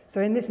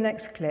so in this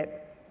next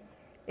clip,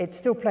 it's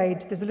still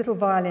played, there's a little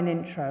violin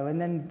intro, and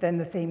then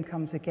the theme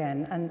comes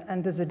again,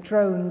 and there's a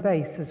drone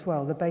bass as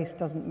well. The bass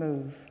doesn't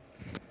move.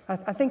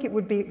 I think it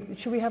would be,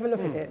 should we have a look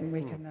at it and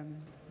we can...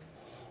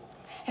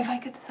 If I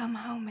could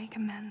somehow make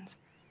amends.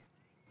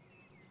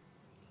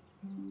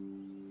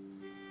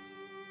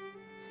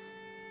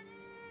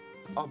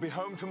 I'll be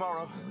home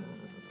tomorrow.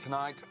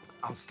 Tonight,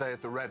 I'll stay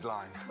at the Red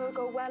Line. We'll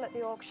go well at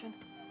the auction.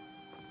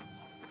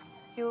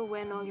 You'll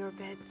win all your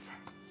bids.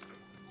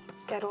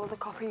 Get all the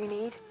copper you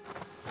need,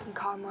 and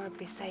Carmore will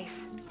be safe.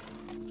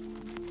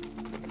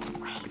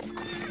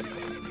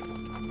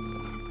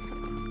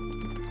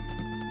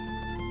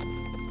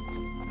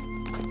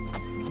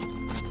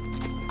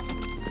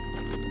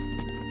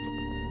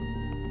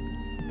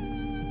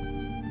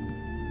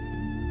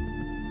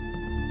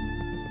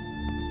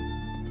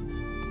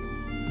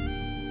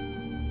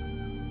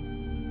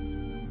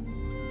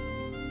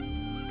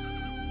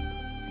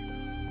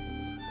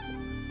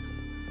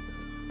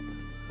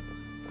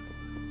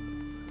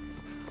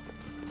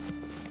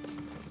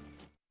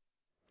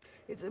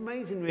 It's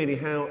amazing, really,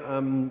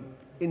 how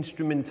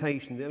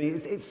instrumentation. I mean,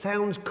 it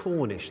sounds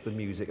Cornish, the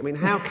music. I mean,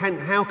 how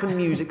can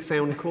music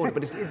sound Cornish?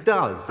 But it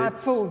does. I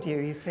fooled you,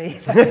 you see.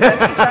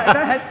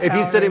 If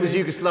you said it was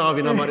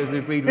Yugoslavian, I might have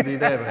agreed with you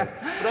there.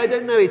 But I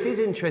don't know. It is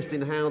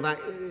interesting how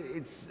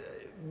it's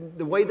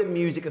the way that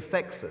music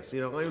affects us.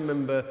 You know, I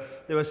remember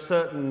there are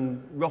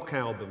certain rock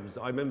albums.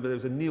 I remember there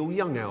was a Neil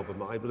Young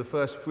album. The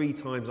first 3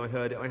 times I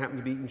heard it, I happened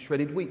to be eating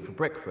shredded wheat for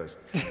breakfast.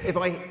 If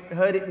I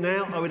heard it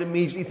now, I would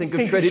immediately think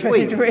of shredded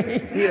wheat.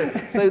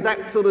 Yeah. So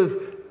that sort of,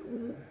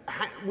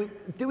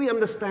 do we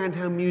understand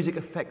how music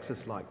affects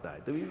us like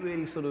that? Do we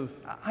really sort of?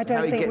 I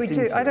don't think we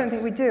do. I don't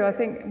think we do. I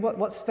think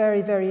what's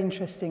very, very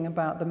interesting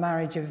about the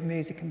marriage of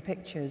music and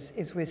pictures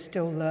is we're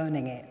still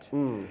learning it.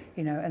 You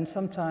know, and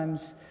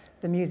sometimes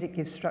the music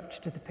gives structure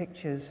to the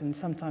pictures, and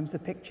sometimes the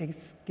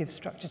pictures give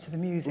structure to the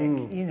music,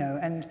 you know,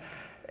 and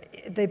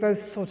they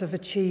both sort of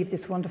achieve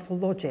this wonderful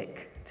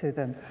logic to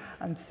them.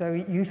 And so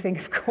you think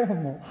of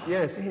Cornwall.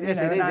 Yes, you yes,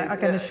 know, it is. I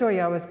can assure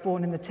you I was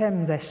born in the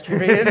Thames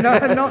estuary and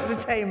not the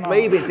Tamar.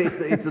 Maybe it's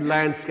the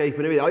landscape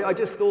and everything. I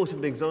just thought of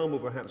an example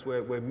perhaps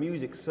where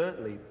music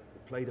certainly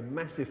played a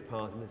massive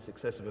part in the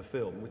success of a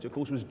film, which of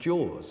course was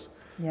Jaws.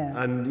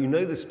 Yeah. And you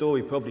know the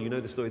story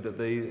that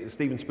the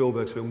Steven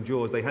Spielberg's film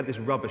Jaws, they had this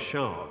rubber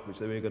shark, which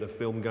they were going to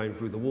film going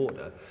through the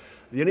water.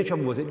 The only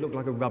trouble was it looked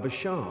like a rubber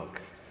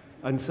shark.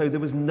 And so there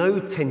was no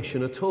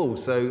tension at all.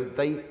 So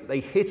they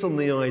hit on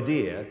the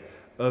idea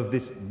of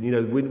this, you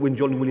know, when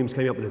John Williams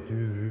came up with a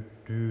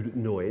doo-doo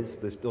noise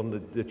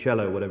on the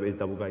cello, whatever it is,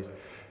 double bass,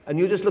 and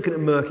you're just looking at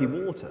murky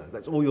water.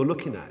 That's all you're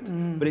looking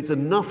at. But it's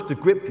enough to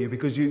grip you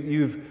because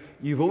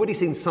you've already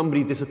seen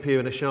somebody disappear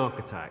in a shark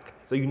attack.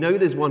 So you know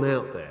there's one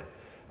out there.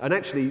 And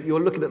actually,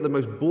 you're looking at the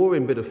most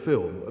boring bit of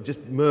film, of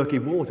just murky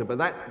water, but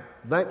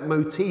that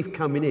motif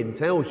coming in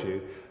tells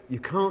you, you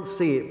can't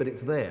see it, but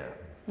it's there.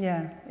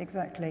 Yeah,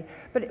 exactly.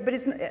 But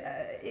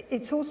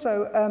it's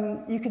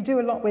also, you can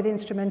do a lot with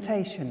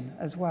instrumentation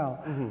as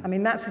well. I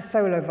mean, that's a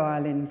solo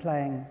violin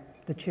playing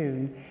the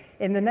tune.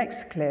 In the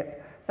next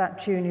clip, that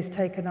tune is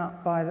taken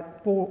up by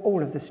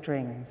all of the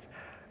strings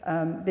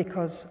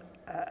because,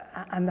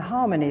 and the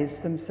harmonies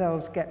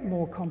themselves get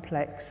more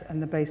complex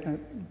and the bass note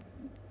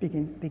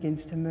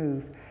begins to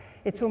move.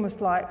 It's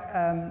almost like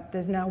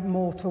there's now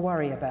more to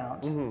worry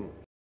about.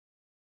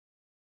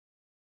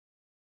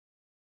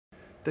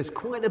 There's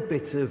quite a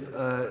bit of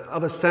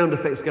other sound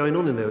effects going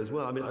on in there as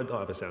well. I mean, not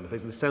other sound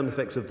effects, the sound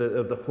effects of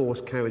the horse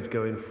carriage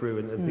going through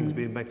and things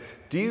being made.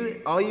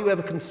 Are you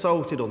ever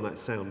consulted on that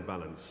sound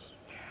balance?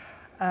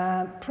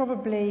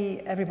 Probably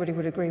everybody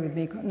would agree with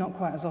me, not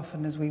quite as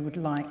often as we would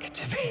like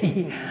to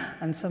be.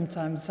 And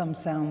sometimes some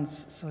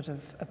sounds sort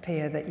of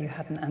appear that you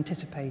hadn't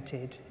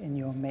anticipated in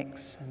your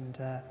mix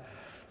and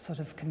sort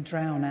of can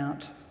drown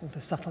out all the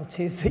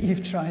subtleties that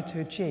you've tried to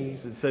achieve.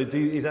 So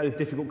is that a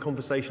difficult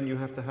conversation you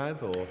have to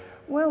have, or?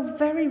 Well,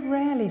 very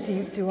rarely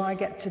do I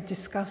get to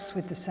discuss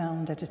with the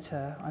sound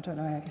editor. I don't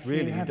know if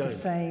you have the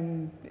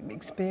same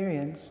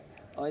experience.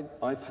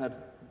 I've had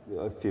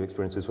a few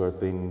experiences where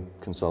I've been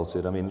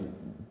consulted. I mean,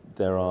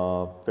 there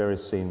are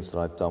various scenes that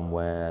I've done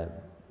where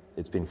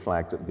it's been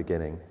flagged at the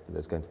beginning.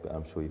 There's going to be,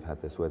 I'm sure you've had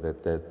this, where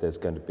there's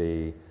going to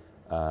be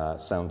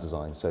sound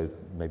design. So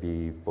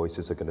maybe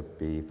voices are going to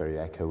be very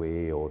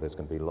echoey, or there's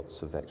going to be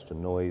lots of extra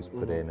noise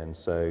put in, and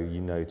so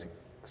you know to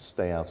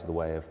stay out of the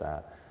way of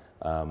that.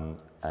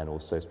 And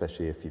also,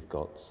 especially if you've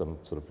got some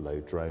sort of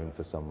low drone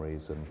for some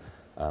reason,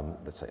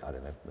 let's say, I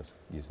don't know, let's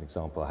use an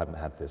example, I haven't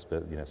had this,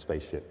 but you know,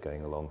 spaceship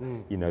going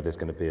along, you know there's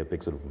going to be a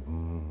big sort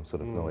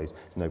of noise.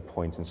 There's no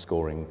point in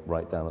scoring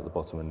right down at the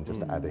bottom and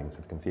just adding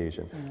to the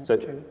confusion. So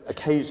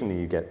occasionally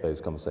you get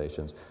those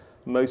conversations.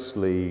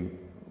 Mostly,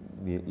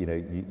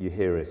 you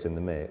hear it in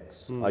the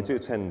mix. I do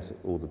attend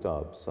all the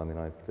dubs. I mean,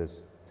 I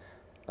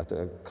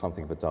can't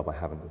think of a dub I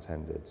haven't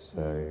attended,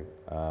 so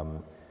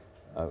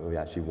we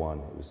actually won.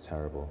 It was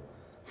terrible.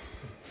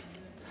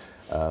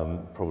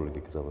 Probably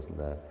because I wasn't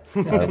there.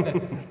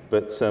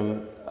 But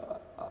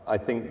I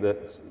think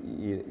that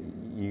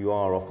you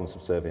are often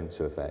subservient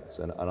to effects,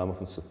 and I'm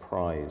often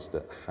surprised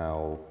at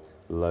how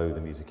low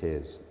the music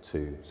is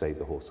to, say,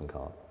 the horse and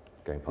cart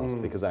going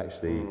past, because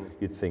actually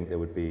you'd think there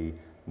would be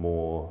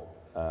more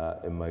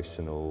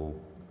emotional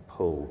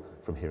pull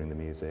from hearing the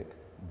music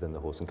than the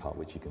horse and cart,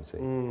 which you can see.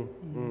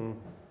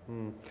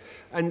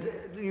 And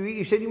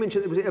you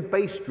mentioned, was it a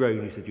bass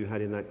drone you said you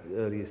had in that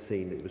earlier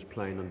scene that it was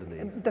playing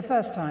underneath? The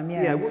first time,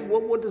 yes. Yeah,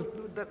 what does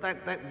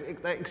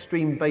that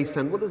extreme bass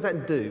sound, what does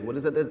that do? What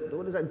does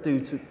that do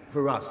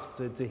for us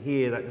to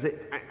hear that? Does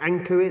it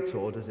anchor it,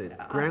 or does it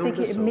ground us?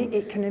 I think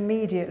it can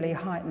immediately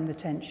heighten the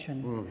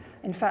tension.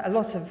 In fact, a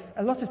lot of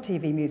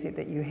TV music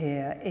that you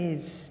hear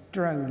is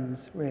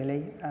drones,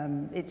 really.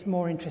 It's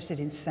more interested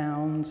in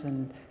sounds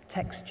and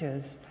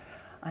textures,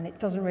 and it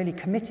doesn't really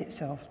commit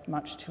itself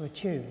much to a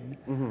tune.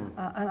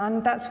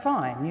 And that's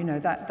fine, you know,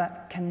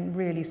 that can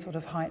really sort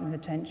of heighten the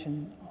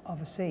tension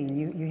of a scene.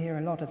 You hear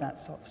a lot of that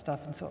sort of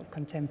stuff in sort of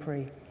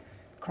contemporary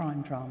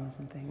crime dramas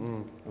and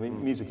things. I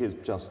mean, music is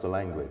just a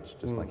language,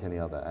 just like any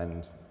other,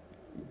 and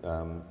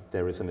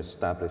there is an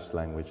established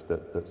language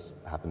that's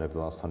happened over the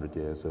last 100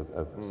 years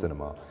of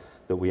cinema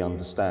that we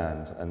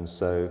understand, and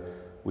so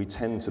we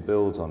tend to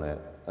build on it,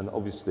 and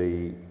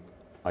obviously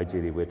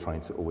ideally we're trying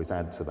to always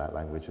add to that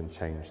language and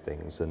change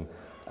things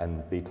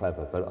and be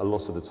clever, but a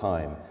lot of the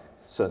time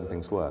certain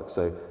things work.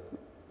 So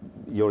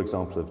your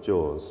example of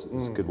Jaws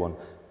is a good one.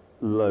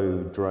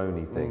 Low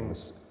droney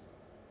things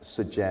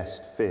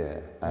suggest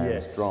fear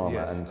and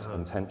drama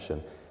and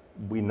tension.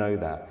 We know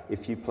that.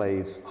 If you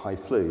played high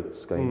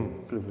flutes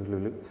going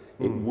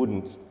it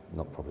wouldn't,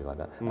 not probably like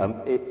that,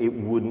 it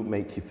wouldn't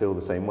make you feel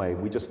the same way.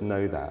 We just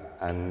know that.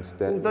 And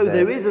although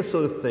there is a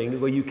sort of thing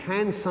where you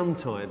can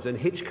sometimes, and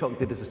Hitchcock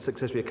did this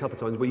successfully a couple of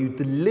times, where you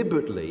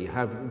deliberately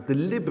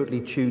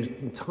choose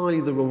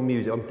entirely the wrong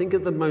music. I'm thinking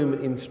of the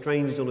moment in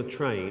Strangers on a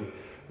Train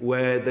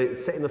where they're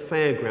set in the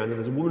fairground and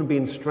there's a woman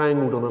being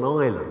strangled on an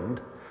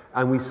island,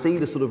 and we see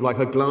the sort of like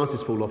her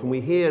glasses fall off, and we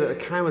hear a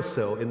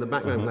carousel in the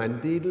background playing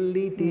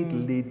diddly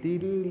diddly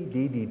diddly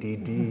diddly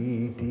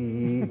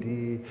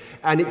diddly,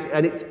 and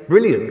it's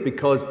brilliant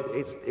because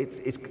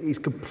it's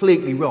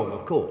completely wrong,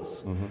 of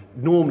course.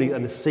 Normally,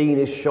 and the scene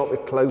is shot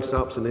with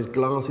close-ups and there's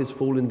glasses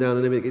falling down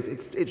and everything.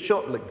 It's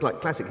shot like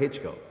classic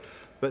Hitchcock.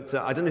 But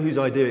I don't know whose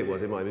idea it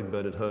was. It might have been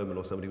Bernard Herrmann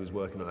or somebody who was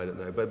working on it, I don't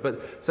know.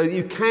 But so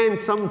you can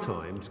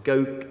sometimes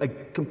go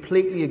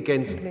completely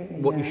against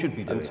what you should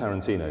be doing. And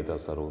Tarantino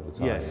does that all the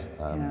time, yes.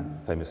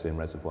 Famously in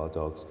Reservoir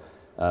Dogs.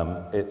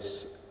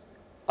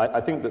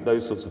 I think that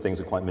those sorts of things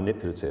are quite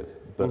manipulative,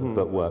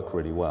 but work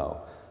really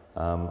well.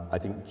 I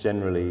think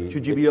generally...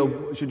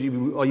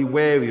 Are you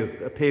wary of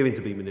appearing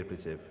to be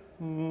manipulative?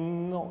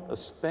 Not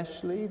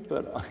especially,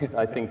 but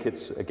I think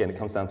it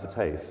comes down to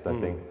taste. I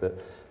think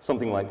that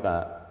something like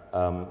that,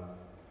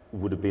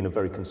 would have been a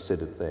very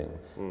considered thing,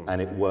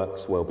 and it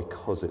works well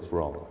because it's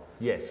wrong.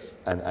 Yes.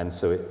 And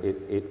so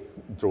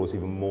it draws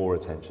even more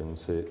attention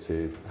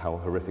to how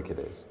horrific it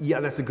is. Yeah,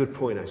 that's a good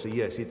point, actually.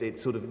 Yes,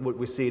 it's sort of what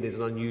we're seeing is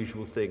an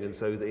unusual thing, and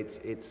so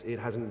it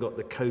hasn't got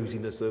the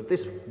coziness of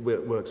this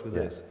works with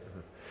this.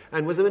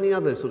 And was there any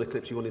other sort of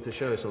clips you wanted to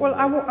show us on? Well,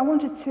 I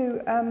wanted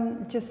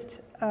to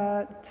just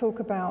talk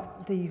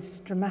about these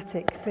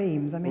dramatic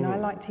themes. I mean, I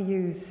like to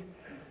use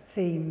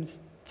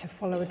themes to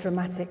follow a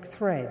dramatic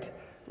thread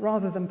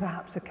rather than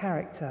perhaps a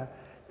character,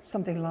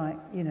 something like,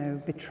 you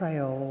know,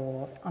 betrayal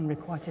or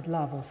unrequited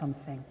love or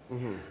something.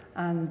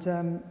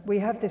 And we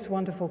have this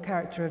wonderful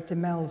character of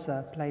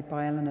Demelza, played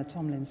by Eleanor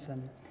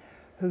Tomlinson,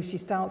 who she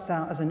starts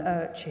out as an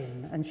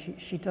urchin, and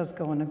she does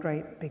go on a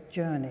great big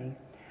journey.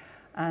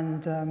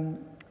 And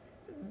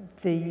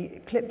the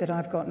clip that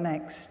I've got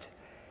next,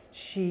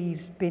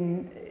 she's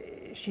been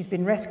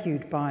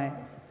rescued by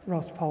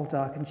Ross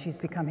Poldark, and she's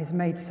become his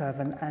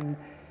maidservant, and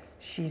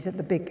she's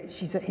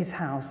at his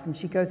house, and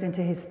she goes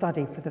into his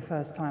study for the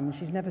first time, and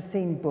she's never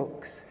seen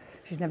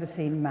books, she's never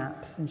seen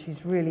maps, and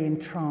she's really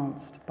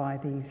entranced by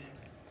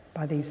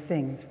these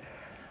things.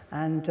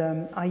 And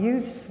I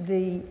use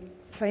the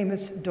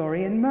famous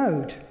Dorian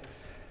mode,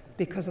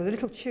 because the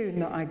little tune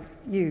that I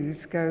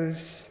use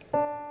goes...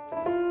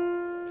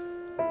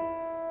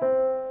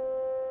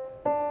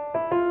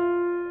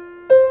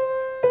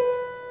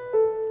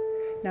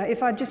 Now,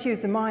 if I'd just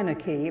used the minor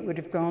key, it would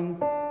have gone...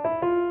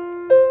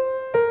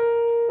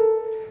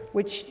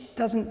 which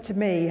doesn't, to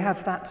me,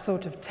 have that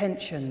sort of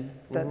tension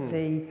that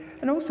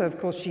And also, of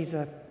course, she's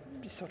a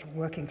sort of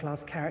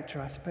working-class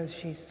character. I suppose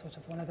she's sort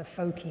of one of the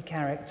folky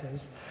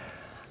characters.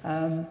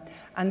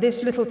 And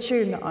this little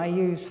tune that I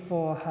use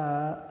for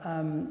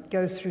her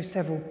goes through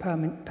several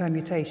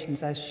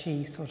permutations as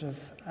she sort of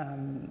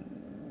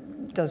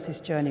does this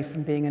journey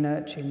from being an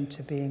urchin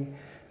to being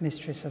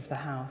mistress of the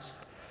house.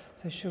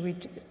 So shall we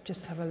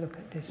just have a look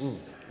at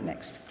this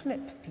next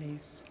clip,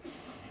 please?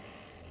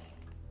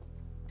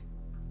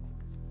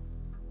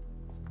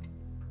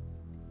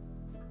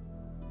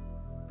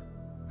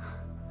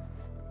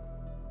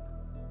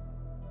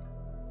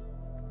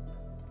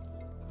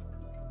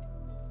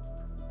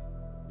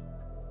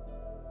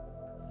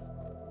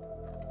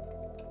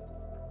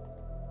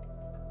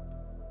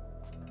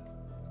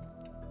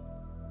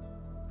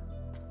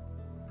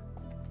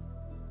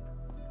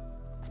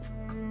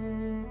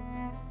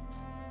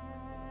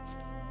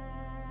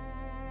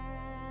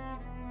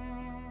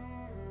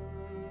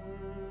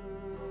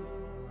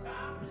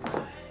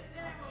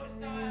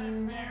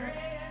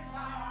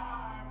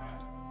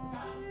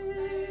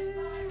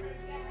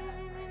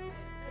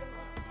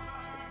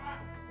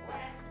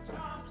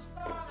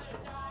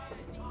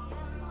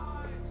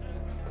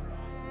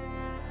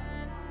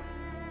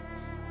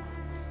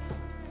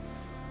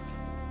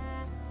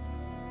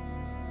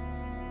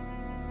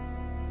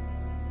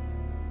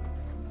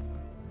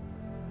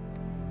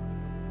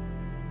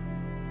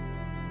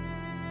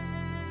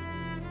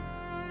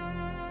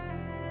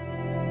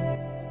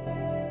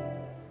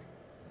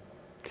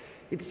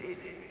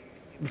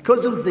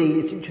 Because of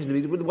it's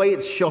interesting, the way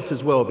it's shot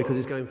as well, because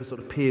it's going for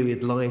sort of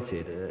period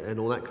lighted and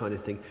all that kind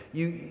of thing,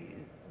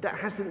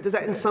 does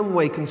that in some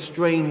way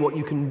constrain what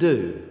you can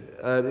do?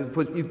 It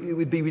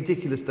would be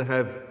ridiculous to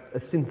have a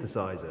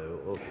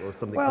synthesizer or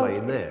something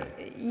playing there.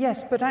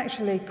 Yes, but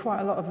actually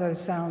quite a lot of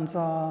those sounds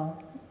are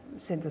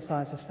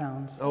synthesizer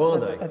sounds. Oh, are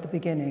they? At the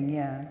beginning,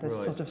 yeah.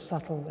 There's sort of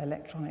subtle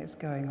electronics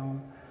going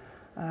on.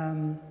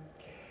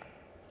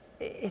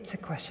 It's a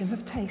question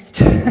of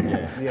taste.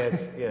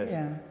 Yes.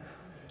 Yeah.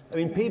 I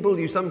mean,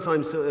 you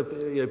sometimes,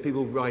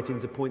 people write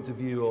into points of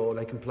view, or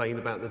they complain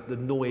about the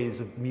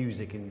noise of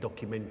music in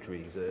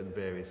documentaries and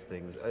various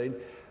things. I mean,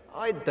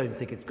 I don't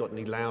think it's got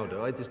any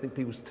louder. I just think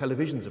people's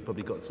televisions have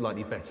probably got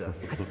slightly better.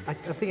 I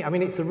think, I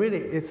mean, it's a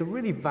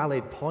really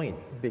valid point,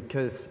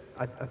 because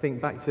I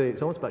think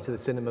it's almost back to the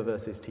cinema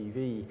versus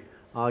TV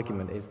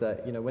argument, is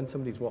that, you know, when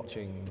somebody's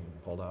watching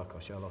Poldark or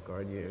Sherlock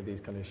or any of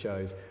these kind of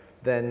shows,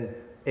 then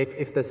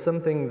if there's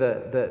something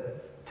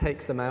that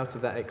takes them out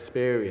of that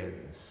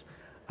experience,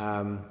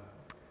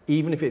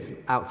 even if it's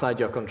outside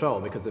your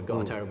control because they've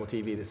got a terrible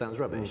TV that sounds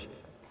rubbish,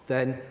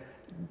 then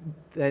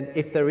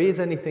if there is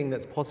anything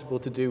that's possible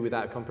to do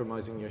without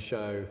compromising your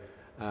show,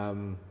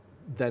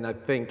 then I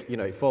think, you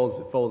know, it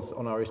falls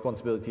on our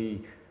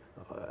responsibility,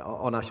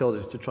 on our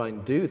shoulders, to try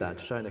and do that,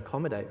 to try and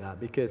accommodate that,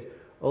 because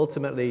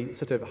ultimately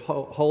sort of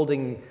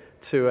holding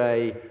to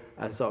a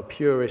sort of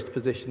purist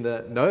position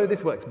that, no,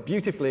 this works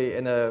beautifully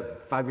in a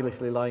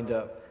fabulously lined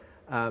up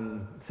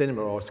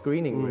cinema or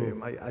screening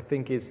room, I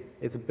think is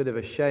a bit of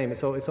a shame.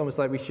 It's almost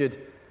like we should,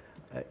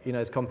 you know,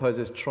 as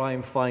composers, try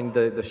and find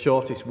the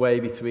shortest way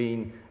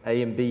between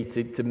A and B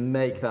to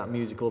make that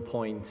musical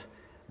point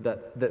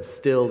that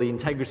still, the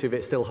integrity of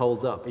it still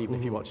holds up, even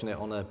if you're watching it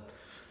on a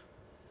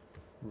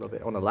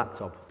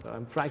laptop.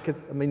 Because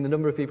I mean, the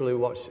number of people who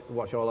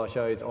watch all our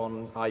shows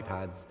on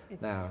iPads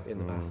now in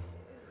the bath.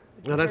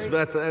 Now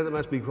that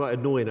must be quite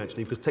annoying,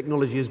 actually, because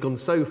technology has gone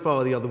so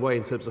far the other way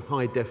in terms of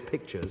high-def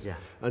pictures,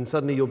 and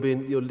suddenly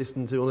you're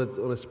listened to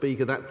on a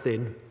speaker that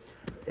thin,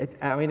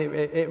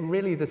 It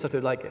really is a sort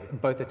of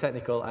like both a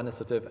technical and a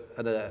sort of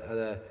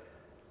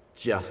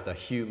just a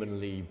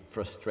humanly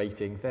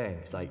frustrating thing.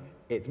 It's like,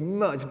 it's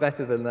much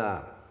better than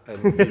that.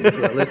 And you're just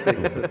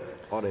listening to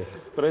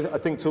honest. But I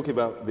think talking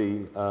about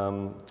the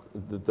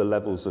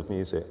levels of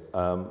music,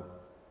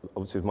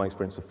 obviously with my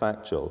experience of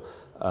factual,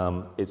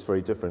 it's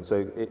very different.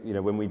 So,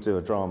 when we do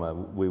a drama,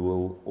 we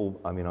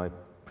will I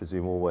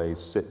presume always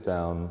sit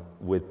down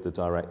with the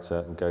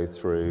director and go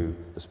through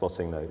the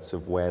spotting notes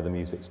of where the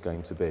music's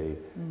going to be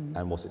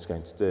and what it's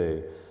going to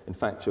do. In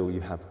factual,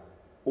 you have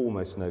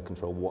almost no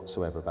control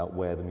whatsoever about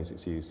where the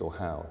music's used or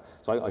how.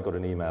 So I got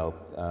an email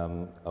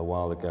a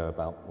while ago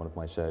about one of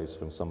my shows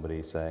from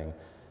somebody saying,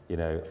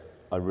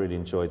 I really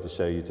enjoyed the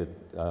show you did,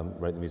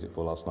 wrote the music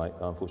for last night,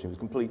 but unfortunately it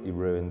was completely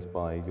ruined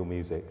by your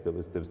music. There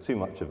was too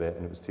much of it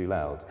and it was too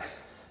loud.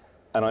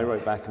 And I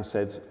wrote back and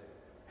said,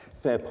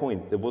 fair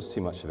point, there was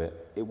too much of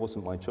it. It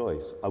wasn't my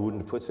choice. I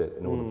wouldn't have put it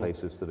in all the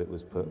places that it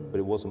was put, but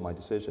it wasn't my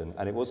decision,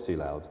 and it was too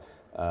loud.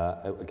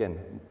 Again,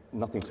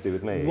 nothing to do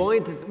with me. Why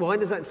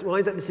is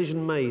that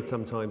decision made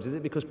sometimes? Is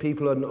it because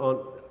people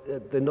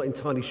they're not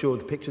entirely sure of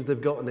the pictures they've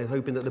got and they're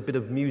hoping that a bit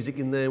of music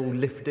in there will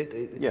lift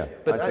it? Yeah,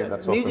 but I think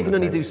that's music can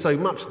only do so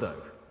much,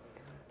 though.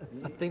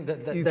 I think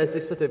that there's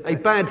this sort of... A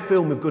bad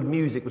film with good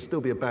music would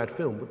still be a bad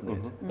film, wouldn't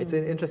it? Mm-hmm. It's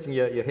interesting,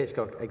 your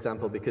Hitchcock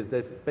example, because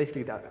there's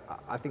basically that,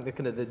 I think the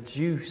kind of the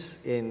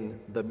juice in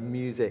the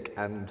music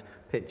and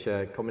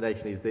picture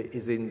combination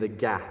is in the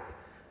gap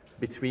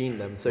between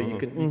them. So you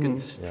can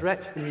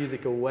stretch the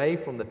music away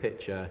from the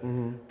picture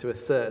to a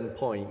certain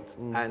point,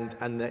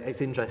 and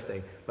it's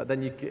interesting. But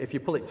then if you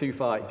pull it too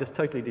far, it just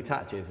totally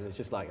detaches, and it's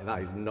just like,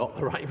 that is not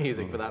the right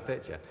music for that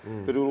picture.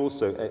 But it will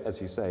also,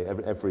 as you say,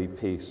 every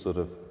piece sort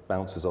of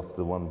bounces off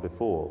the one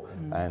before,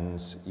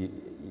 and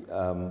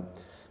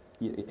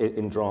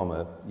in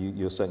drama,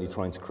 you're certainly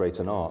trying to create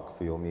an arc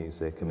for your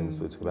music. I mean,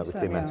 we're talking about the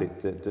thematic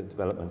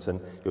development, and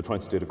you're trying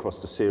to do it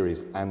across the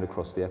series and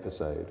across the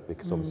episode,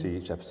 because obviously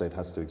each episode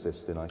has to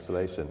exist in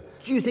isolation.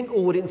 Do you think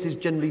audiences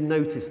generally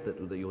notice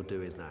that you're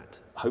doing that?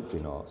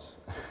 Hopefully not.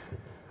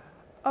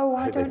 Oh,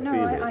 I don't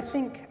know. I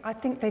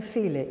think they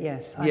feel it,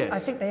 yes. I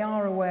think they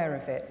are aware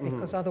of it,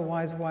 because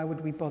otherwise why would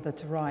we bother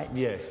to write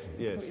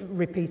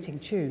repeating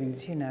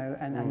tunes,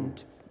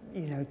 and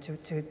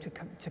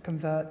to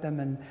convert them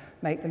and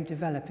make them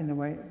develop in the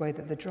way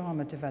that the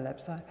drama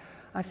develops.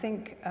 I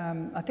think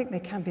they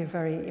can be a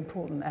very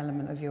important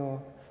element of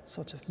your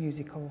sort of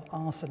musical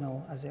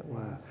arsenal, as it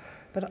were.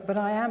 But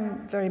I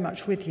am very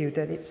much with you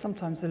that it's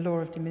sometimes the law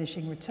of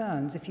diminishing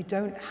returns. If you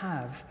don't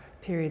have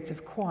periods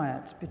of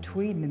quiet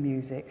between the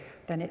music,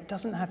 then it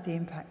doesn't have the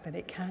impact that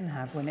it can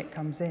have when it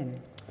comes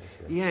in.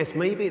 Yes,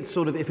 maybe it's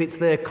sort of, if it's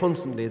there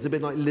constantly, it's a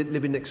bit like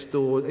living next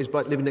door, it's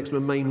like living next to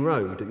a main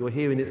road, that you're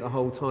hearing it the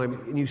whole time,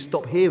 and you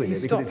stop hearing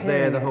it because it's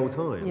there the whole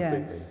time.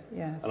 Yes,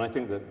 yes. And I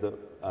think that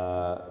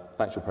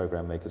factual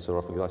programme makers are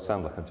often, because I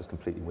sound like I'm just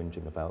completely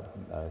whinging about...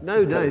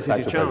 No, this is your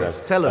chance.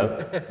 Programs. Tell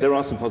them. There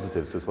are some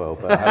positives as well,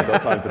 but I haven't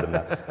got time for them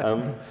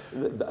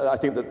now. I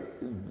think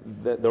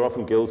that they're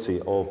often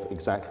guilty of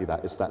exactly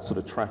that. It's that sort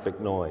of traffic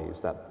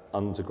noise, that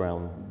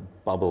underground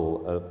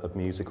bubble of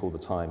music all the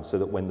time, so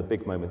that when the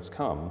big moments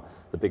come,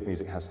 the big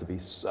music has to be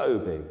so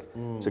big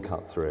to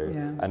cut through.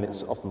 Yeah. And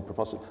it's often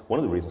preposterous. One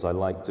of the reasons I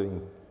like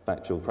doing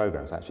factual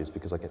programs actually is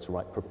because I get to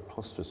write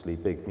preposterously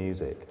big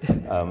music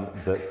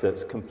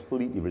that's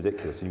completely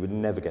ridiculous, and you would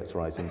never get to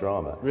write in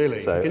drama. Really?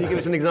 So, can you give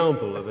us an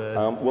example of it?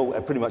 Well,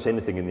 pretty much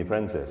anything in The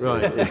Apprentice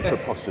is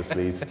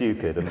preposterously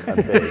stupid and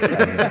big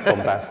and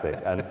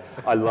bombastic, and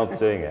I love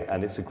doing it,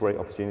 and it's a great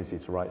opportunity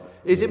to write.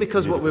 Is it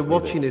because what we're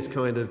watching is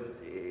kind of...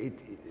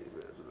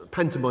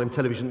 pantomime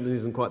television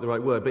isn't quite the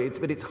right word,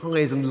 but it's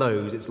highs and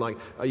lows. It's like,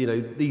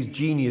 these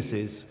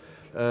geniuses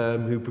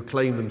who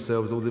proclaim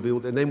themselves,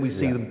 and then we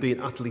see them being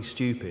utterly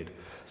stupid.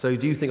 So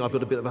do you think I've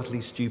got a bit of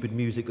utterly stupid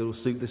music that will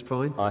suit this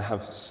fine? I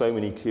have so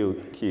many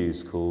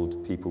cues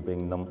called people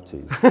being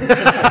numpties.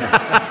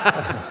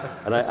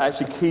 And I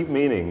actually keep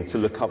meaning to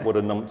look up what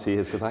a numpty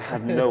is, because I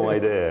have no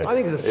idea. I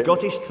think it's a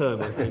Scottish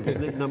term,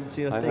 isn't it?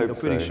 Numpty, I think. I'm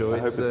pretty sure. I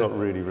hope it's not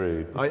really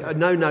rude.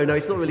 No,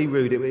 it's not really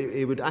rude.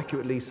 It would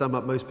accurately sum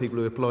up most people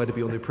who apply to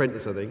be on The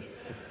Apprentice, I think.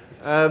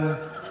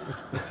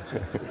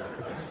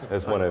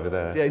 There's one over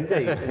there. Yeah,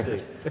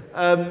 indeed.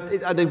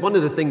 And one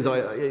of the things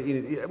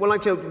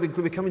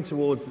we're coming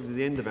towards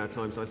the end of our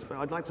time, so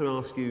I'd like to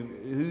ask you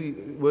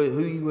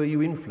who were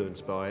you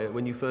influenced by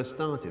when you first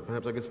started?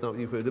 Perhaps I could start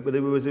with you first. But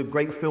there was a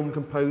great film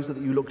composer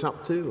that you looked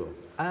up to?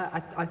 Or?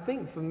 I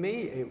think for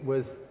me it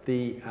was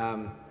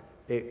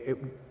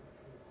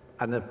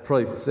and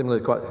probably similar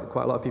to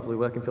quite a lot of people who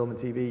work in film and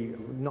TV,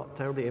 not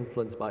terribly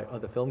influenced by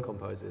other film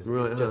composers.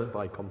 Right, it's just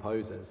by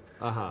composers.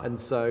 And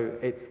so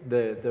it's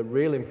the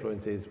real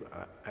influences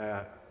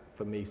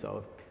for me sort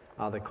of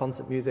are the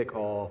concert music,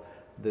 or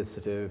the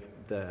sort of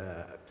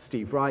the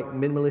Steve Reich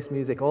minimalist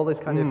music, all those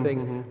kind of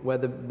things where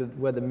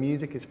the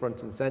music is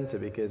front and center,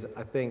 because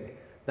I think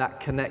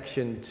that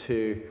connection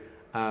to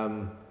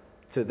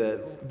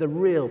the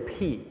real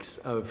peaks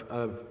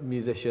of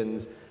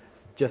musicians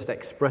just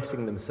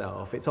expressing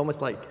themselves. It's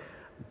almost like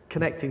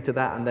connecting to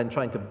that and then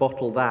trying to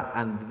bottle that,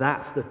 and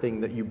that's the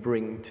thing that you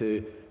bring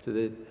to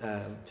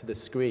the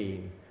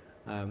screen.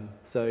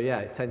 So yeah,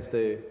 it tends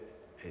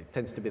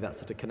to be that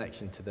sort of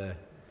connection to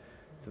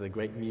the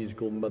great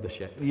musical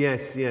mothership.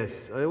 Yes,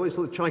 yes. I always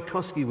thought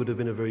Tchaikovsky would have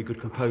been a very good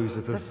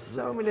composer for... There's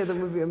so many of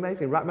them would be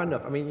amazing.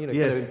 Rachmaninoff, I mean, you know,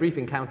 Yes. kind of in Brief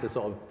Encounter,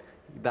 sort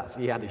of,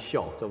 he had his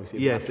shot, obviously,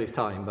 Yes. after his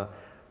time, but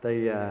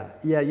they,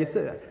 you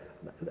see,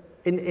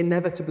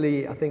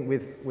 inevitably, I think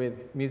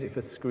with music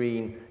for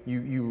screen,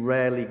 you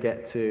rarely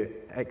get to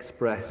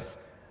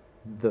express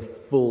the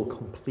full,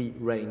 complete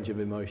range of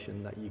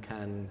emotion that you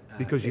can.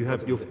 Because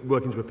you're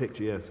working to a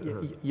picture, yes.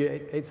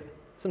 It's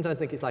sometimes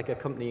think it's like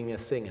accompanying a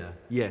singer.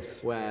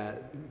 Yes. Where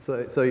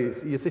so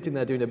you're sitting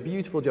there doing a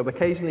beautiful job.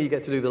 Occasionally you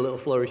get to do the little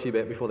flourishy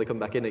bit before they come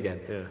back in again.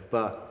 Yeah.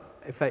 But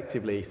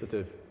effectively, sort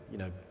of, you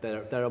know,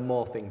 there are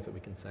more things that we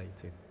can say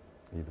too.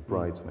 You're the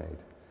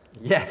bridesmaid.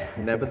 Yes,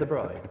 never the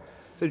bride.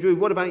 So Dru,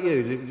 what about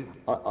you?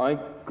 I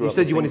grew You up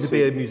said you wanted to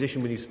be a listening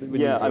musician when you...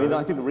 Yeah, I mean,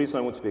 I think the reason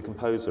I want to be a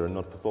composer and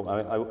not a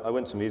performer... I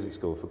went to music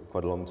school for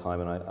quite a long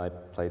time, and I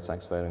played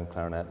saxophone and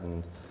clarinet,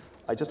 and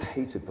I just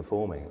hated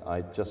performing.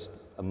 I just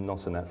am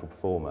not a natural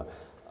performer.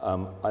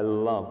 What I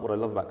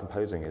love about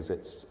composing is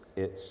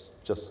it's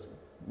just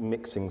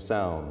mixing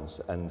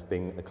sounds and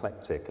being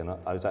eclectic. And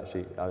I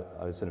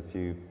was in a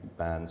few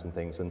bands and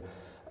things, and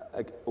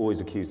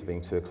always accused of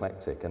being too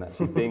eclectic. And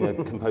actually, being a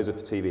composer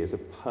for TV is a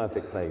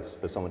perfect place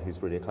for someone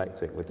who's really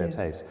eclectic with their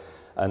taste.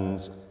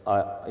 And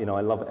I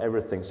love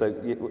everything. So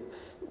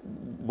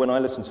when I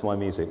listen to my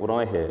music, what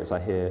I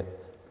hear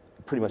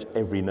pretty much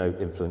every note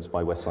influenced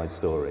by West Side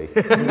Story,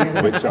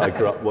 which I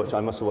grew up watching.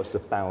 I must have watched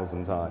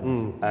 1,000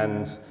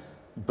 times.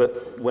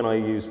 But when I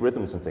use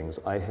rhythms and things,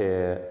 I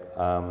hear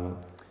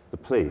The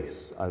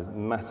Police. I was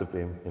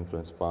massively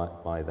influenced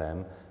by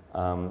them.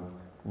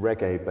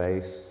 Reggae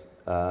bass.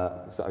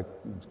 So I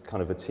was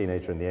kind of a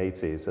teenager in the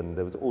 80s, and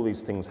there was all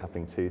these things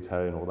happening,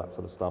 two-tone, all that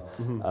sort of stuff,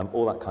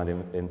 all that kind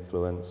of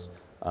influence.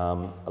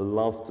 I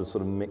loved the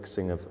sort of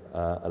mixing of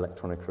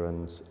electronica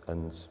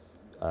and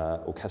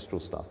orchestral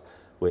stuff,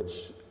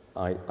 which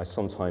I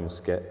sometimes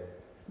get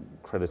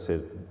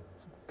credited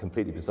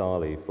completely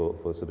bizarrely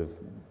for sort of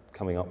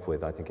coming up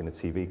with, I think, in a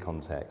TV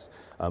context.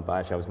 But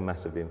actually I was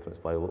massively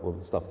influenced by all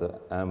the stuff that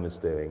Anne was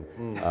doing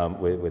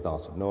with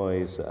Art of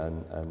Noise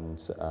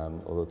and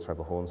all the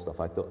Trevor Horn stuff.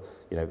 I thought,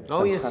 you know,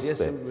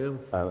 fantastic,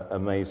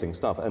 amazing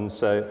stuff. And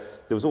so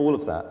there was all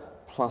of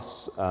that,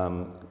 plus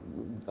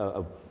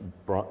a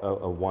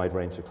wide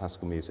range of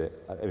classical music.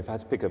 If I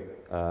had to pick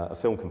a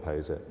film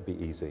composer, it'd be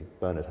easy,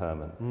 Bernard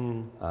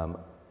Herrmann.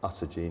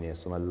 Utter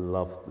genius, and I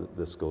loved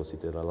the scores he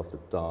did. I loved the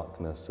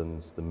darkness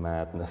and the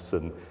madness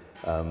and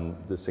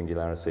the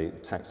singularity.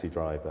 Taxi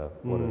Driver,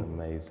 what an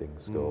amazing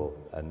score,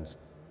 and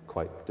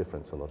quite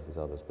different to a lot of his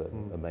others, but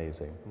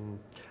amazing.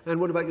 And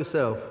what about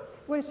yourself?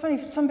 Well, it's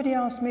funny, somebody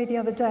asked me the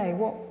other day,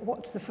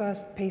 what's the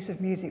first piece of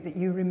music that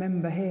you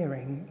remember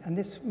hearing? And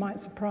this might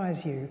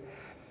surprise you.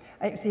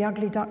 It's The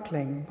Ugly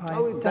Duckling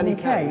by Danny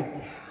Kaye.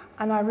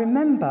 And I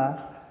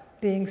remember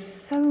being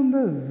so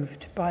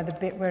moved by the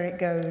bit where it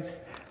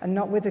goes, and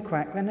not with a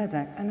quack, with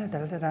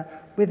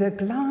a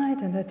glide,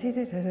 and I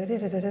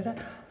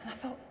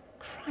thought,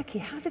 crikey,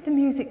 how did the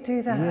music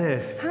do that?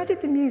 Yes. How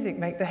did the music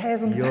make the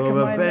hairs on the back of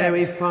my neck? You're a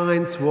very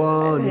fine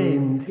swan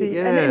indeed.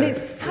 And then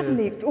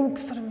it all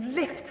sort of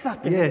lifts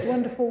up in this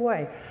wonderful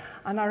way.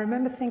 And I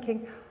remember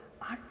thinking,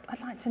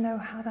 I'd like to know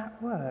how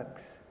that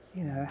works.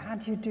 You know, how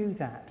do you do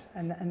that?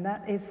 And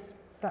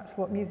that's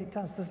what music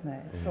does, doesn't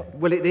it?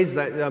 Well, it is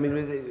that. I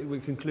mean, we're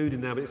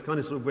concluding now, but it's kind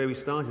of sort of where we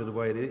started in a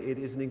way. It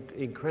is an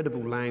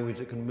incredible language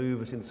that can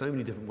move us in so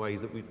many different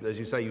ways that, as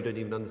you say, you don't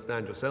even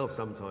understand yourself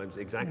sometimes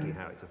exactly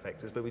how it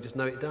affects us, but we just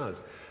know it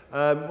does.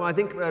 Well, I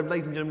think,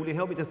 ladies and gentlemen, will you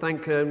help me to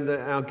thank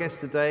our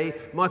guests today,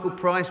 Michael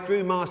Price,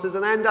 Dru Masters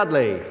and Anne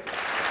Dudley.